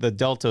 so the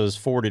delta is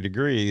 40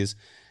 degrees.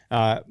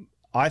 I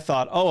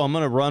thought, oh, I'm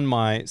going to run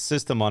my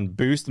system on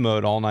boost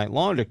mode all night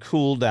long to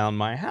cool down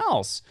my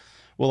house.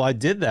 Well, I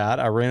did that.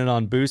 I ran it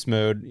on boost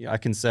mode. I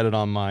can set it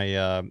on my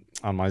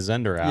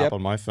Zehnder app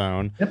on my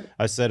phone. Yep.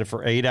 I set it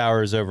for 8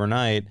 hours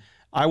overnight.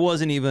 I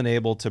wasn't even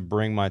able to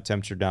bring my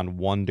temperature down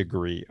 1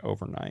 degree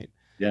overnight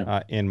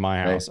in my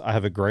house. Right. I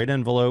have a great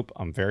envelope.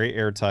 I'm very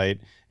airtight,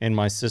 and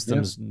my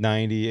system's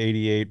 90,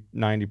 88,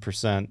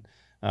 90%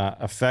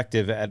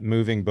 effective at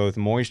moving both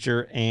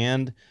moisture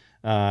and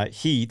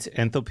heat,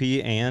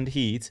 enthalpy and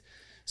heat.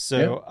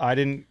 So I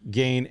didn't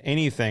gain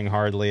anything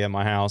hardly at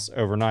my house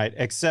overnight,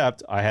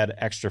 except I had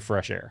extra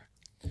fresh air.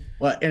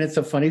 Well, and it's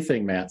a funny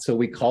thing, Matt. So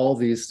we call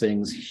these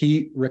things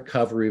heat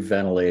recovery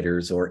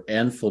ventilators or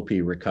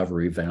enthalpy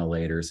recovery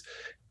ventilators.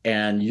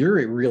 And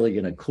you're really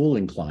in a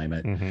cooling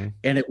climate,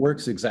 and it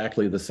works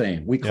exactly the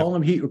same. We call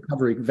them heat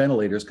recovery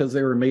ventilators because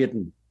they were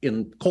made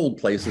in cold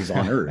places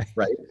on Earth,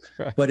 right?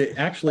 But it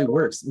actually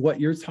works.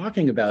 What you're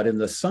talking about in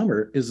the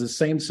summer is the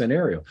same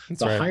scenario.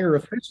 The higher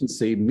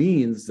efficiency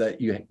means that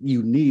you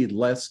need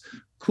less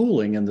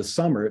cooling in the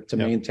summer to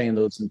maintain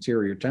those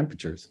interior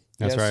temperatures.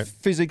 That's right.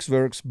 Physics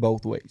works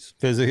both ways.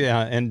 Physics,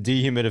 and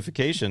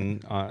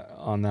dehumidification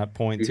on that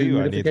point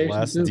too. I need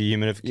less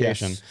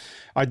dehumidification. Yes.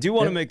 I do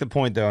want to make the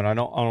point though,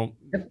 and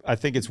I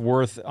think it's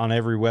worth on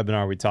every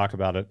webinar we talk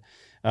about it.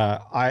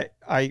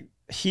 I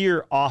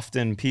hear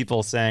often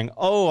people saying,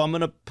 "Oh, I'm going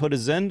to put a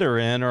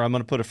Zehnder in, or I'm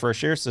going to put a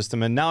fresh air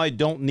system in. Now I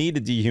don't need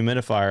a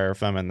dehumidifier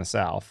if I'm in the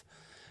South."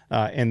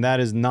 And that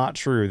is not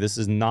true. This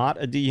is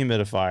not a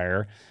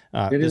dehumidifier.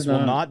 This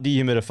will not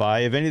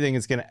dehumidify. If anything,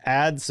 it's going to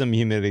add some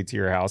humidity to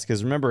your house,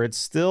 because remember, it's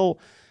still,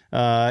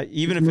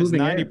 even if it's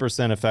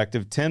 90%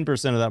 effective,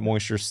 10% of that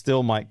moisture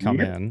still might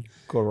come in.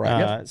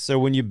 Correct. So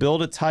when you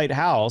build a tight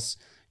house,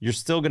 you're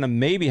still going to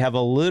maybe have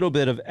a little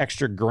bit of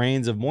extra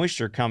grains of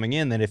moisture coming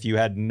in than if you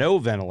had no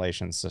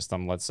ventilation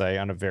system, let's say,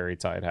 on a very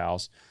tight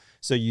house.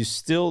 So you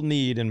still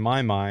need, in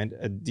my mind,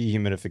 a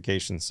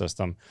dehumidification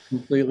system.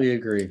 Completely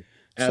agree.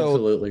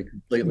 Absolutely,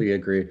 completely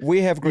agree.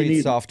 We have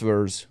great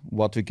softwares,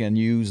 what we can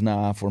use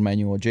now for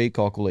manual J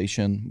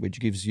calculation, which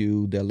gives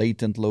you the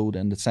latent load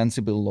and the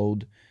sensible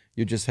load.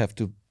 You just have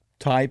to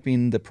type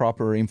in the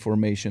proper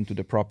information to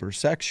the proper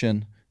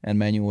section, and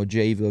manual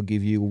J will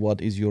give you what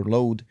is your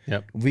load.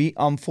 Yep. We,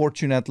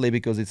 unfortunately,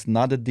 because it's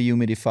not a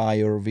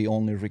dehumidifier, we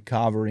only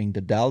recovering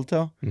the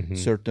delta,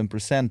 certain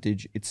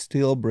percentage. It's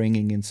still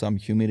bringing in some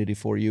humidity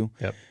for you,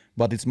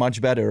 but it's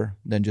much better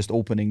than just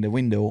opening the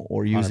window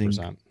or using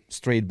 100%.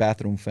 Straight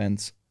bathroom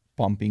fence,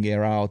 pumping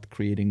air out,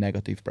 creating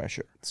negative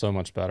pressure. So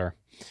much better.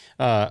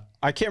 I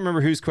can't remember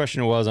whose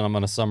question it was, and I'm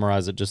going to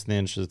summarize it just in the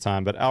interest of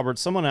time. But Albert,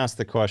 someone asked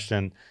the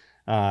question,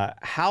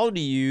 how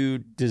do you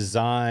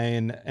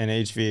design an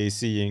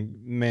HVAC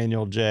and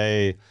manual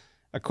J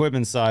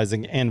equipment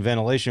sizing and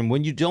ventilation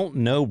when you don't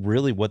know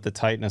really what the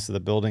tightness of the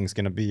building is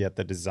going to be at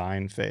the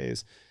design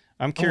phase?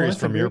 I'm curious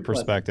from your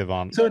perspective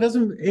on. So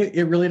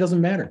it really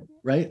doesn't matter,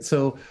 right?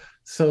 So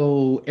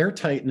air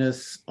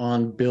tightness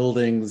on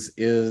buildings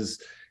is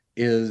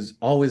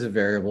always a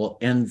variable,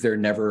 and they're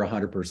never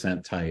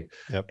 100% tight.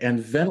 Yep. And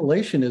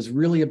ventilation is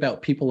really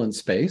about people in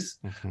space.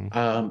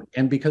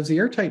 And because the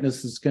air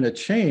tightness is going to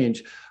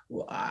change,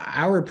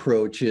 our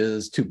approach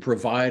is to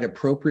provide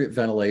appropriate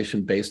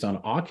ventilation based on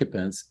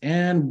occupants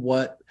and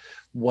what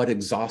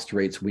exhaust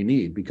rates we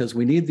need, because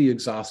we need the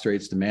exhaust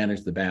rates to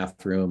manage the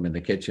bathroom and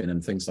the kitchen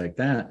and things like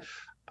that.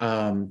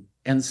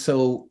 And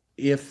so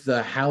if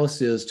the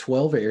house is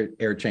 12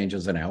 air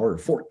changes an hour or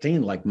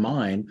 14 like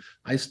mine,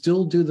 I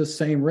still do the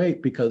same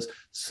rate, because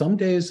some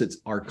days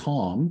are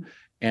calm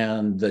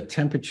and the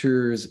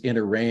temperature's in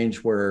a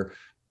range where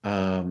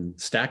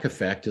stack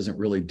effect isn't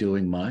really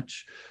doing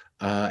much.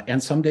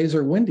 And some days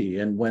are windy.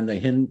 And when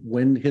the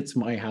wind hits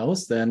my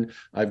house, then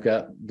I've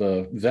got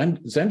the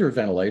Zehnder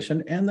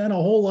ventilation and then a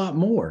whole lot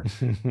more.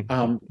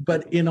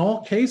 But in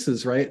all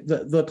cases, right,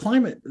 the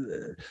climate,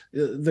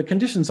 the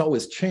conditions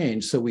always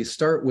change. So we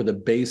start with a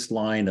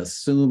baseline,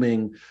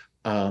 assuming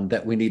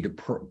that we need to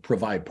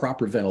provide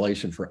proper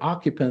ventilation for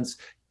occupants,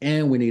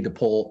 and we need to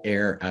pull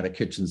air out of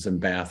kitchens and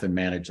bath and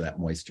manage that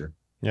moisture.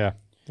 Yeah,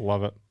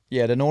 love it.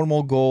 Yeah, the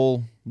normal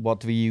goal,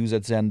 what we use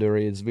at Zehnder,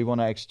 is we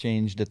want to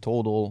exchange the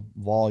total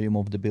volume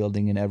of the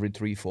building in every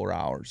 3-4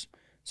 hours.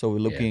 So we're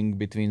looking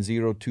between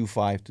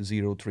 0.25 to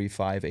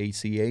 0.35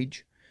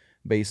 ACH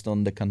based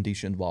on the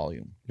conditioned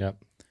volume. Yep.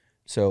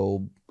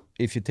 So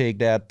if you take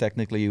that,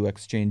 technically you're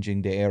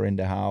exchanging the air in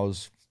the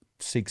house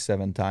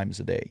 6-7 times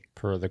a day.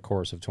 Per the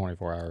course of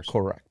 24 hours.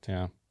 Correct.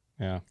 Yeah,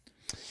 yeah.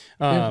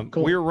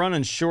 Cool. We're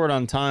running short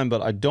on time,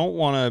 but I don't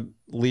want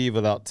to leave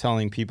without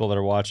telling people that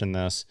are watching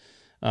this,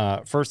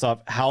 first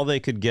off, how they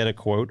could get a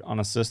quote on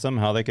a system,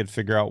 how they could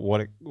figure out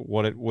what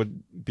it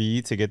would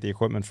be to get the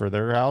equipment for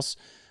their house.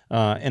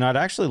 And I'd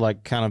actually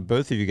like kind of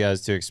both of you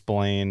guys to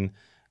explain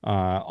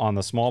on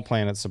the Small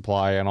Planet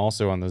Supply and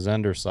also on the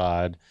Zehnder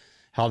side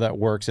how that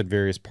works at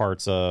various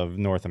parts of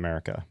North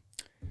America.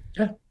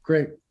 Yeah,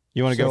 great.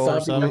 You want to go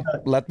first, Zabi?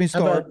 Let me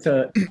start.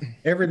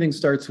 Everything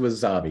starts with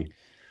Zabi.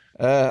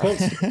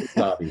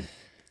 Zabi.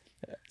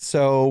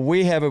 So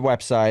we have a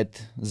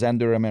website,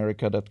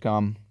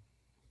 ZehnderAmerica.com.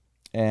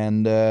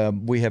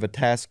 And we have a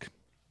task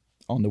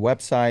on the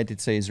website. It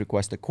says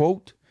request a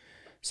quote.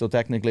 So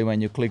technically,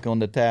 when you click on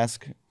the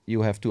task,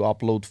 you have to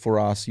upload for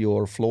us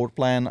your floor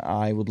plan.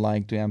 I would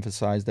like to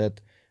emphasize that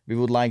we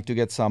would like to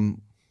get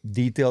some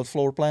detailed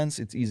floor plans.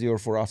 It's easier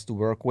for us to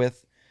work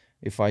with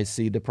if I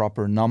see the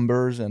proper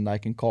numbers and I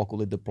can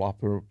calculate the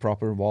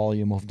proper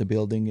volume of the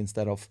building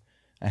instead of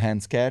a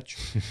hand sketch.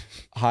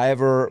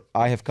 However,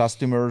 I have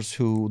customers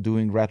who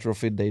doing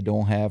retrofit, they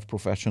don't have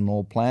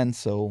professional plans,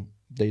 so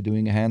they're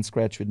doing a hand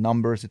scratch with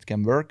numbers, it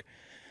can work.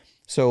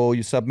 So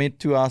you submit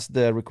to us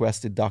the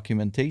requested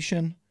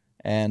documentation,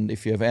 and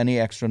if you have any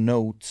extra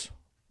notes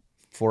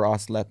for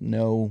us, let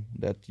know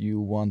that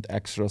you want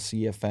extra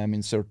CFM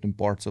in certain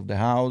parts of the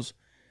house.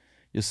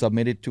 You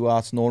submit it to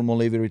us.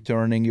 Normally, we're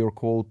returning your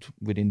quote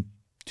within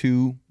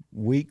 2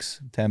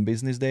 weeks, 10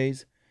 business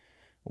days.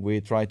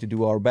 We try to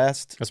do our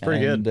best. That's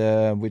pretty good.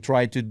 We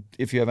try to,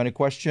 if you have any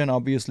question,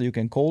 obviously you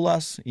can call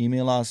us,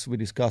 email us. We're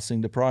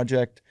discussing the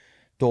project.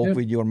 Talk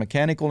with your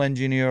mechanical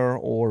engineer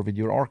or with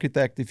your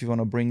architect if you want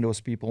to bring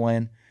those people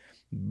in.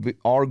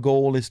 Our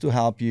goal is to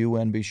help you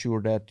and be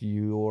sure that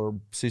your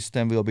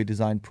system will be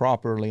designed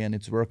properly and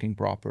it's working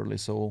properly,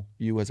 so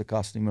you as a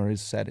customer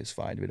is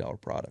satisfied with our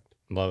product.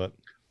 Love it.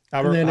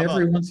 Albert, and then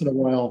every once in a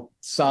while,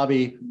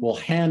 Sabi will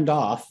hand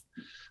off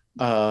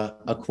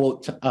a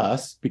quote to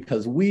us,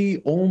 because we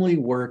only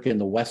work in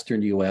the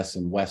Western US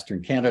and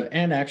Western Canada,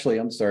 and actually,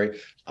 I'm sorry,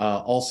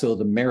 also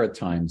the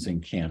Maritimes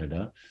in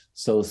Canada.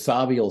 So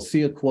Sabi will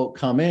see a quote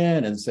come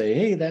in and say,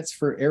 hey, that's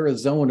for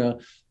Arizona.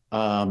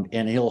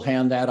 And he'll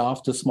hand that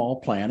off to Small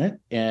Planet,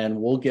 and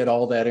we'll get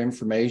all that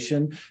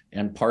information.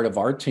 And part of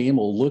our team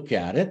will look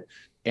at it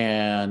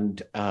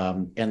and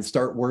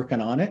start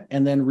working on it,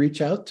 and then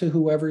reach out to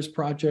whoever's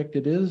project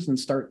it is and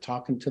start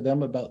talking to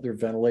them about their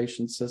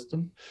ventilation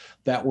system.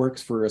 That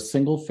works for a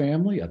single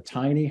family, a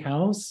tiny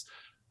house,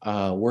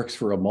 works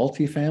for a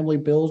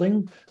multifamily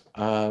building.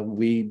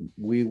 We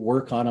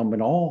work on them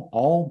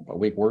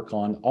we work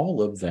on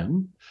all of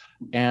them,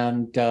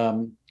 and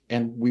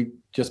we've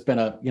just been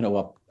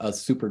a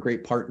super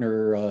great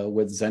partner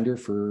with Zehnder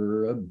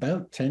for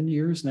about 10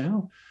 years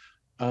now.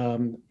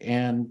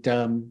 And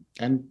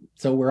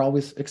so we're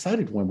always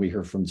excited when we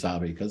hear from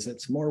Zabi, because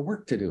it's more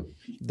work to do.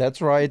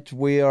 That's right.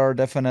 We are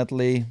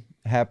definitely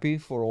happy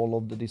for all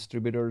of the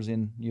distributors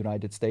in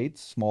United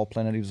States. Small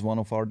Planet is one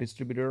of our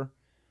distributor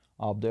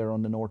up there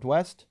on the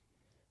Northwest.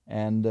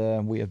 And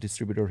we have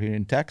distributor here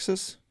in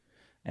Texas.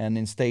 And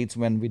in states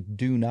when we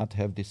do not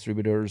have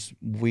distributors,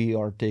 we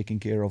are taking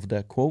care of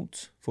the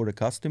quotes for the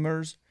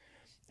customers.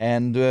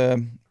 And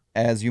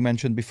as you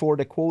mentioned before,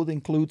 the quote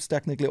includes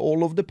technically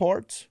all of the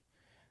parts.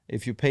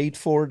 If you paid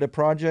for the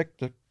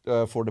project,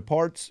 for the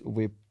parts,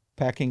 we're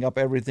packing up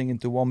everything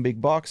into one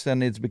big box,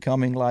 and it's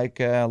becoming like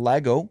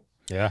Lego.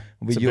 Yeah.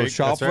 With your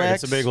shop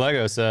racks. It's a big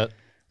Lego set.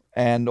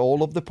 And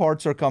all of the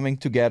parts are coming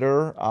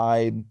together.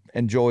 I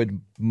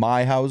enjoyed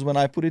my house when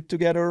I put it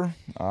together.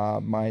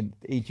 My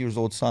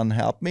 8-year-old son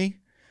helped me.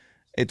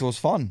 It was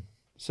fun.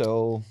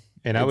 So,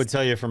 and I would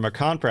tell you, from a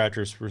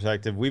contractor's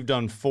perspective, we've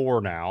done 4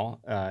 now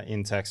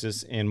in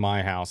Texas in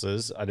my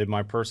houses. I did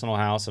my personal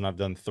house, and I've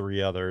done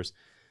 3 others.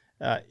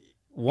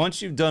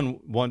 Once you've done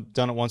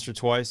it once or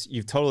twice,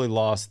 you've totally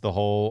lost the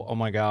whole, oh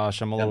my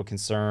gosh, I'm a little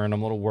concerned,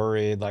 I'm a little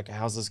worried, like,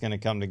 how's this going to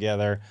come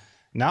together?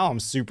 Now I'm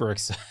super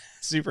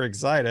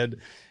excited.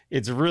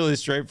 It's really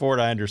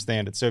straightforward. I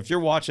understand it. So if you're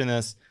watching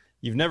this,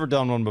 you've never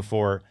done one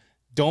before,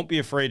 don't be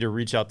afraid to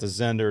reach out to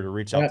Zehnder, to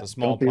reach out to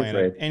Small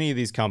Planet, any of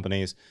these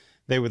companies.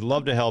 They would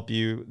love to help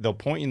you. They'll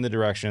point you in the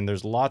direction.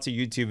 There's lots of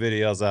YouTube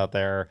videos out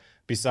there,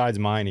 besides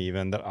mine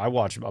even, that I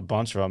watch a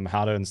bunch of them,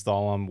 how to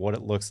install them, what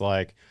it looks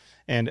like.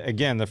 And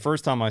again, the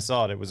first time I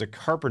saw it, it was a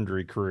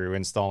carpentry crew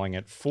installing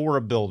it for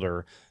a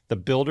builder. The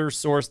builder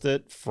sourced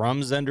it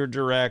from Zehnder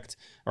Direct,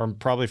 or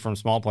probably from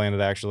Small Planet,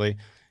 actually.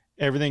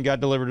 Everything got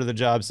delivered to the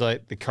job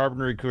site. The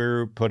carpentry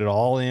crew put it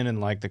all in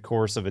like the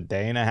course of a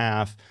day and a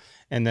half.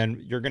 And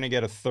then you're going to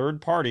get a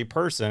third-party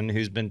person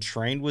who's been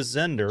trained with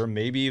Zehnder,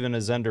 maybe even a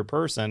Zehnder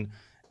person,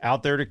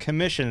 out there to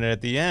commission it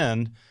at the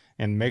end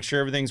and make sure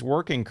everything's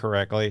working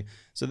correctly.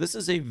 So this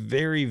is a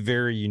very,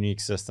 very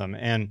unique system.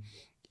 And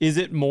is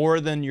it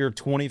more than your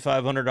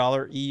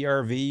 $2,500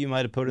 ERV you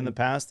might have put in the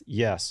past?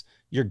 Yes,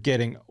 you're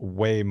getting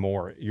way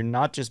more. You're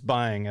not just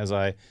buying, as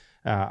I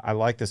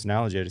like this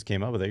analogy I just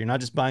came up with it. You're not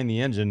just buying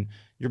the engine,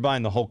 you're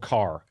buying the whole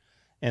car.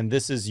 And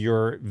this is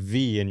your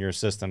V in your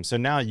system. So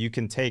now you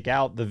can take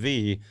out the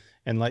V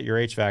and let your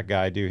HVAC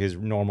guy do his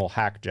normal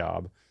hack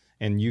job.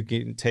 And you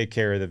can take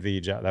care of the V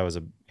job. That was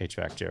a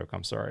HVAC joke.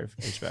 I'm sorry.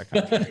 HVAC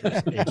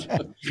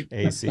contractors,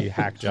 AC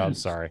hack job.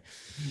 Sorry.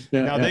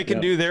 Now they can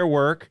do their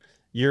work.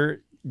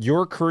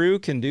 Your crew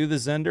can do the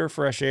Zehnder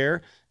fresh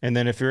air. And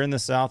then if you're in the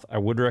South, I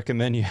would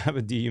recommend you have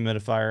a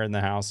dehumidifier in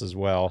the house as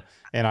well.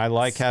 And I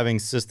like having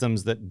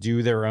systems that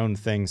do their own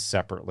things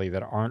separately,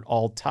 that aren't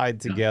all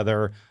tied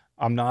together.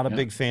 I'm not a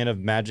big fan of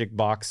magic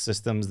box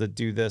systems that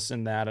do this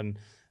and that and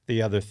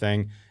the other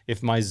thing.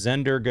 If my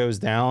Zehnder goes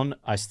down,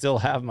 I still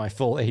have my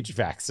full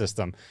HVAC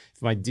system.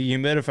 If my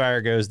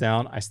dehumidifier goes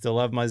down, I still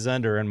have my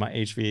Zehnder and my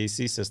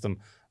HVAC system.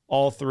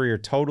 All 3 are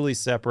totally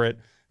separate,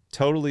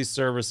 totally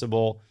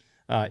serviceable.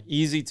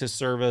 Easy to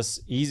service,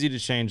 easy to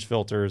change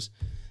filters.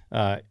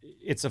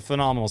 It's a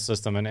phenomenal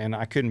system, and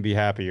I couldn't be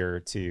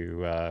happier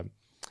to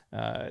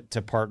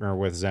partner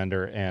with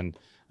Zehnder and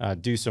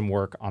do some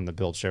work on the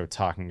Build Show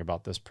talking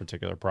about this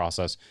particular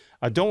process.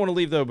 I don't want to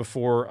leave, though,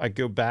 before I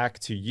go back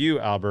to you,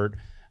 Albert,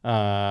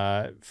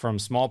 from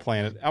Small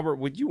Planet. Albert,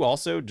 would you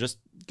also just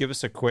give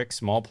us a quick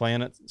Small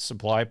Planet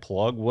supply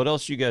plug? What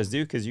else you guys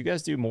do? Because you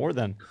guys do more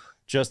than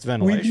just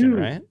ventilation,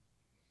 right?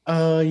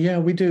 Yeah,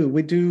 we do.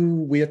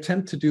 We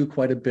attempt to do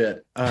quite a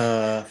bit.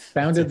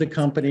 Founded the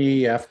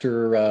company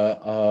after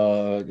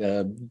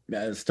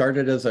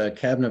started as a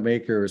cabinet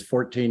maker. Was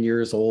 14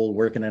 years old,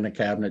 working in a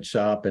cabinet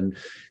shop, and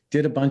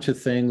did a bunch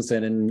of things.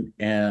 And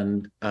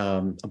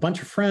a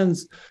bunch of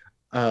friends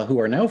who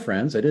are now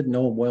friends. I didn't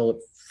know them well at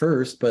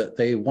first, but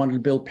they wanted to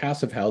build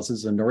passive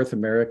houses in North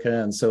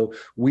America, and so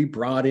we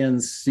brought in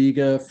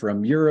Siga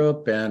from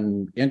Europe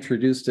and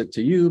introduced it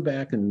to you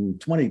back in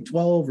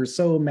 2012 or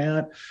so,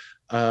 Matt.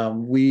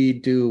 We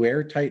do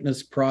air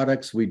tightness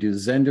products. We do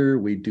Zehnder.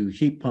 We do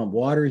heat pump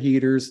water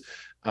heaters.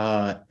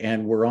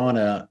 And we're on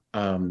a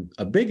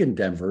big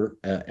endeavor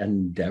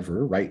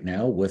right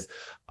now with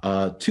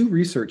 2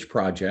 research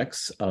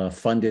projects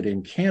funded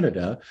in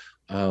Canada,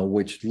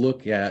 which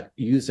look at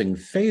using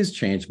phase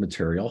change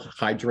material,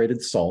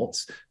 hydrated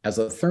salts, as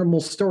a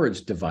thermal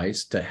storage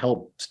device to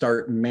help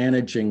start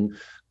managing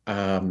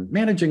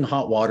managing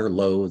hot water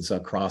loads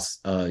across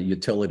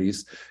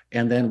utilities.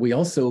 And then we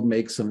also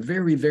make some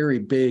very, very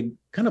big,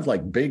 kind of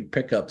like big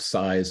pickup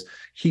size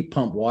heat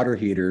pump water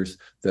heaters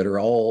that are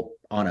all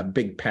on a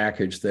big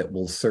package that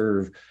will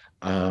serve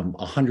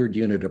 100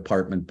 unit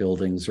apartment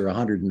buildings or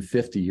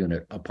 150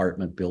 unit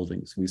apartment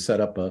buildings. We set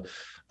up a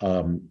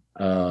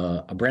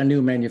brand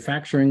new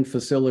manufacturing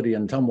facility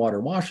in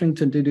Tumwater,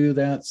 Washington to do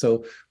that.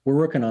 So we're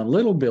working on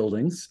little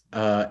buildings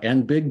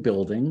and big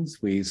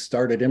buildings. We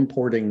started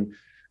importing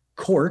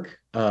cork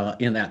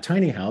in that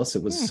tiny house.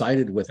 It was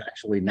sided with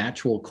actually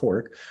natural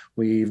cork.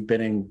 We've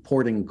been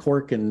importing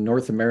cork in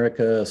North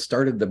America,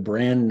 started the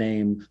brand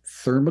name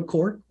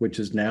Thermocork, which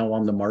is now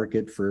on the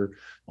market for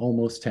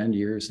almost 10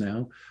 years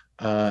now.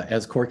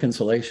 As cork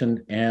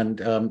insulation. And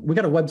we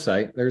got a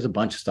website. There's a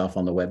bunch of stuff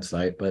on the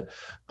website, but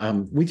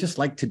we just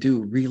like to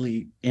do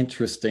really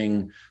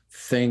interesting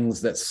things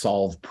that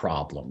solve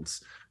problems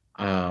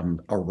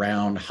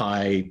around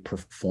high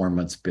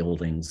performance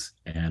buildings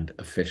and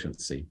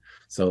efficiency.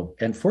 So,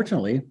 and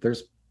fortunately,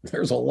 there's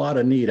a lot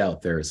of need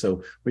out there.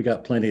 So we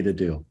got plenty to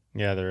do.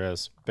 Yeah, there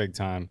is, big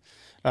time.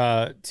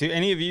 To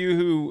any of you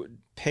who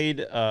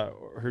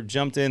who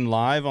jumped in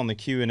live on the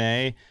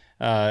Q&A,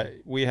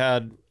 we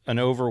had an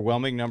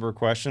overwhelming number of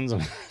questions.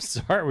 I'm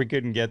sorry we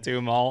couldn't get to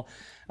them all,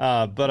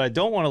 but I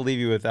don't want to leave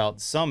you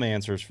without some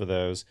answers for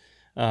those.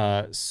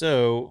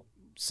 So,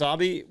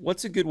 Sabi,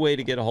 what's a good way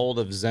to get a hold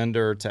of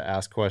Zehnder to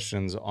ask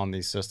questions on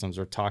these systems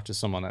or talk to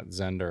someone at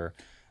Zehnder?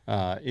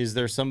 Is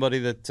there somebody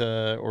that,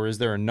 or is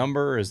there a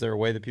number? Is there a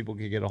way that people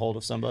can get a hold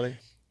of somebody?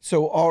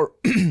 So our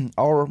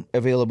our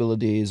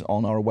availability is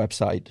on our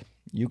website.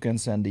 You can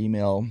send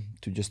email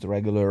to just a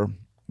regular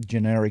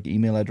generic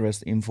email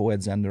address,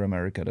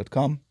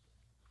 info@zenderamerica.com.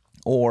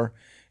 Or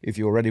if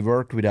you already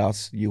worked with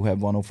us, you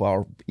have one of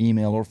our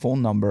email or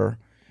phone number,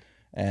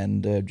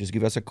 and just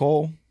give us a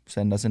call,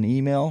 send us an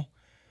email,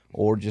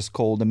 or just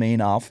call the main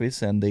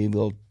office and they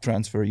will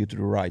transfer you to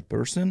the right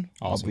person.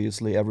 Awesome.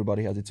 Obviously,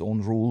 everybody has its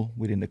own rule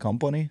within the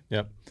company.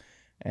 Yep.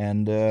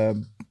 And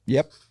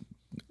yep.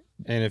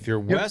 And if you're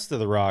west of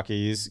the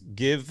Rockies,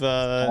 give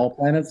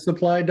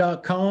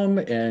smallplanetsupply.com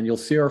and you'll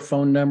see our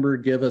phone number.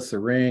 Give us a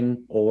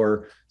ring,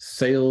 or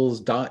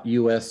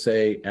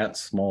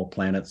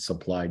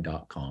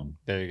sales.usa@smallplanetsupply.com.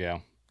 There you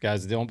go.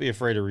 Guys, don't be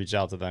afraid to reach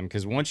out to them,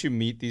 because once you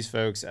meet these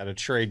folks at a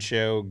trade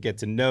show, get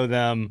to know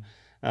them,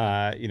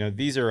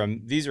 these are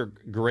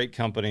great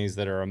companies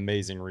that are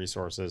amazing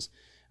resources.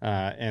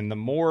 And the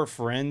more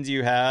friends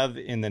you have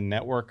in the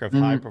network of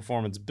high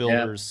performance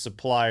builders,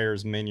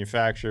 suppliers,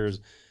 manufacturers,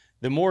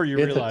 the more you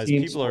realize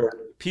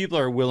people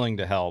are willing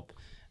to help.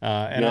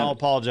 And I'll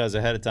apologize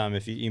ahead of time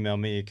if you email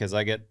me, because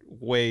I get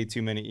way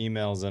too many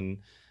emails and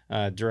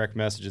direct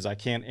messages. I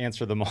can't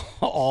answer them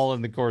all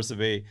in the course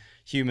of a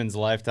human's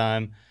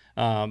lifetime.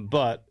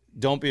 But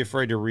don't be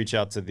afraid to reach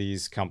out to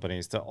these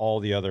companies, to all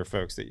the other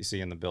folks that you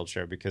see in the Build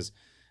Show, because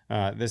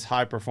this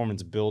high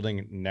performance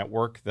building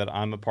network that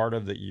I'm a part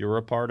of, that you're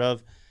a part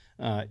of,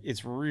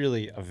 it's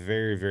really a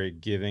very, very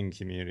giving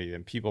community,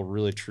 and people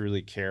really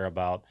truly care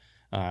about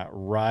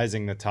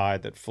rising the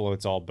tide that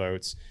floats all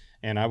boats.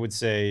 And I would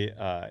say,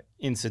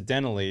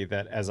 incidentally,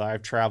 that as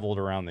I've traveled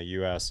around the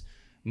U.S.,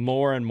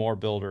 more and more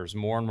builders,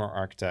 more and more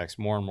architects,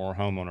 more and more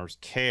homeowners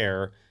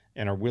care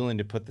and are willing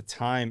to put the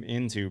time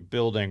into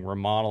building,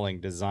 remodeling,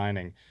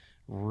 designing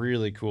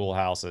really cool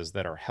houses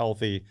that are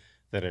healthy,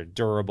 that are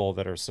durable,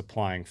 that are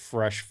supplying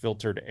fresh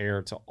filtered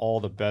air to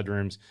all the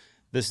bedrooms.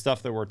 This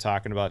stuff that we're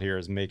talking about here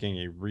is making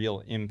a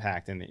real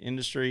impact in the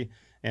industry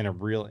and a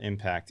real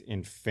impact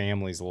in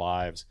families'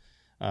 lives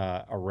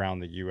around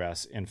the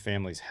U.S. and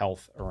families'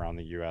 health around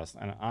the U.S.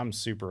 And I'm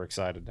super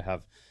excited to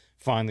have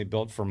finally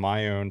built for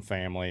my own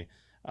family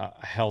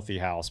a healthy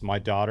house. My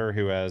daughter,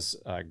 who has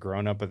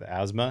grown up with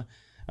asthma,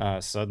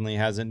 suddenly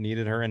hasn't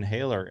needed her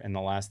inhaler in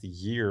the last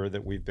year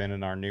that we've been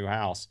in our new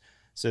house.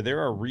 So there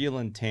are real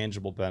and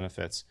tangible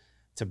benefits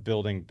to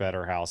building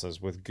better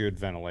houses with good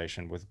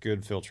ventilation, with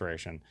good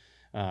filtration.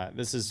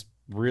 This is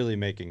really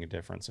making a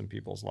difference in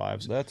people's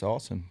lives. That's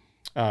awesome.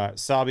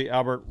 Sabi,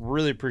 Albert,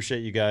 really appreciate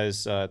you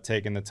guys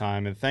taking the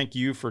time, and thank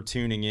you for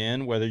tuning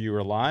in, whether you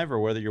were live or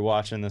whether you're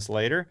watching this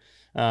later.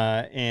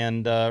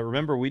 And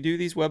remember, we do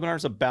these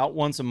webinars about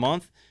once a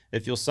month.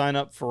 If you'll sign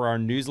up for our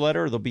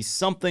newsletter, there'll be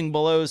something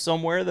below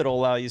somewhere that'll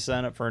allow you to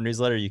sign up for our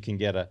newsletter. You can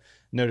get a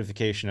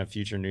notification of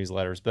future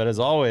newsletters. But as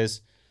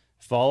always,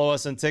 follow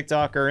us on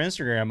TikTok or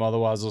Instagram.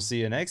 Otherwise, we'll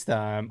see you next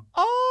time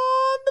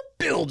on the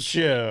Build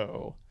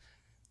Show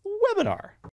webinar.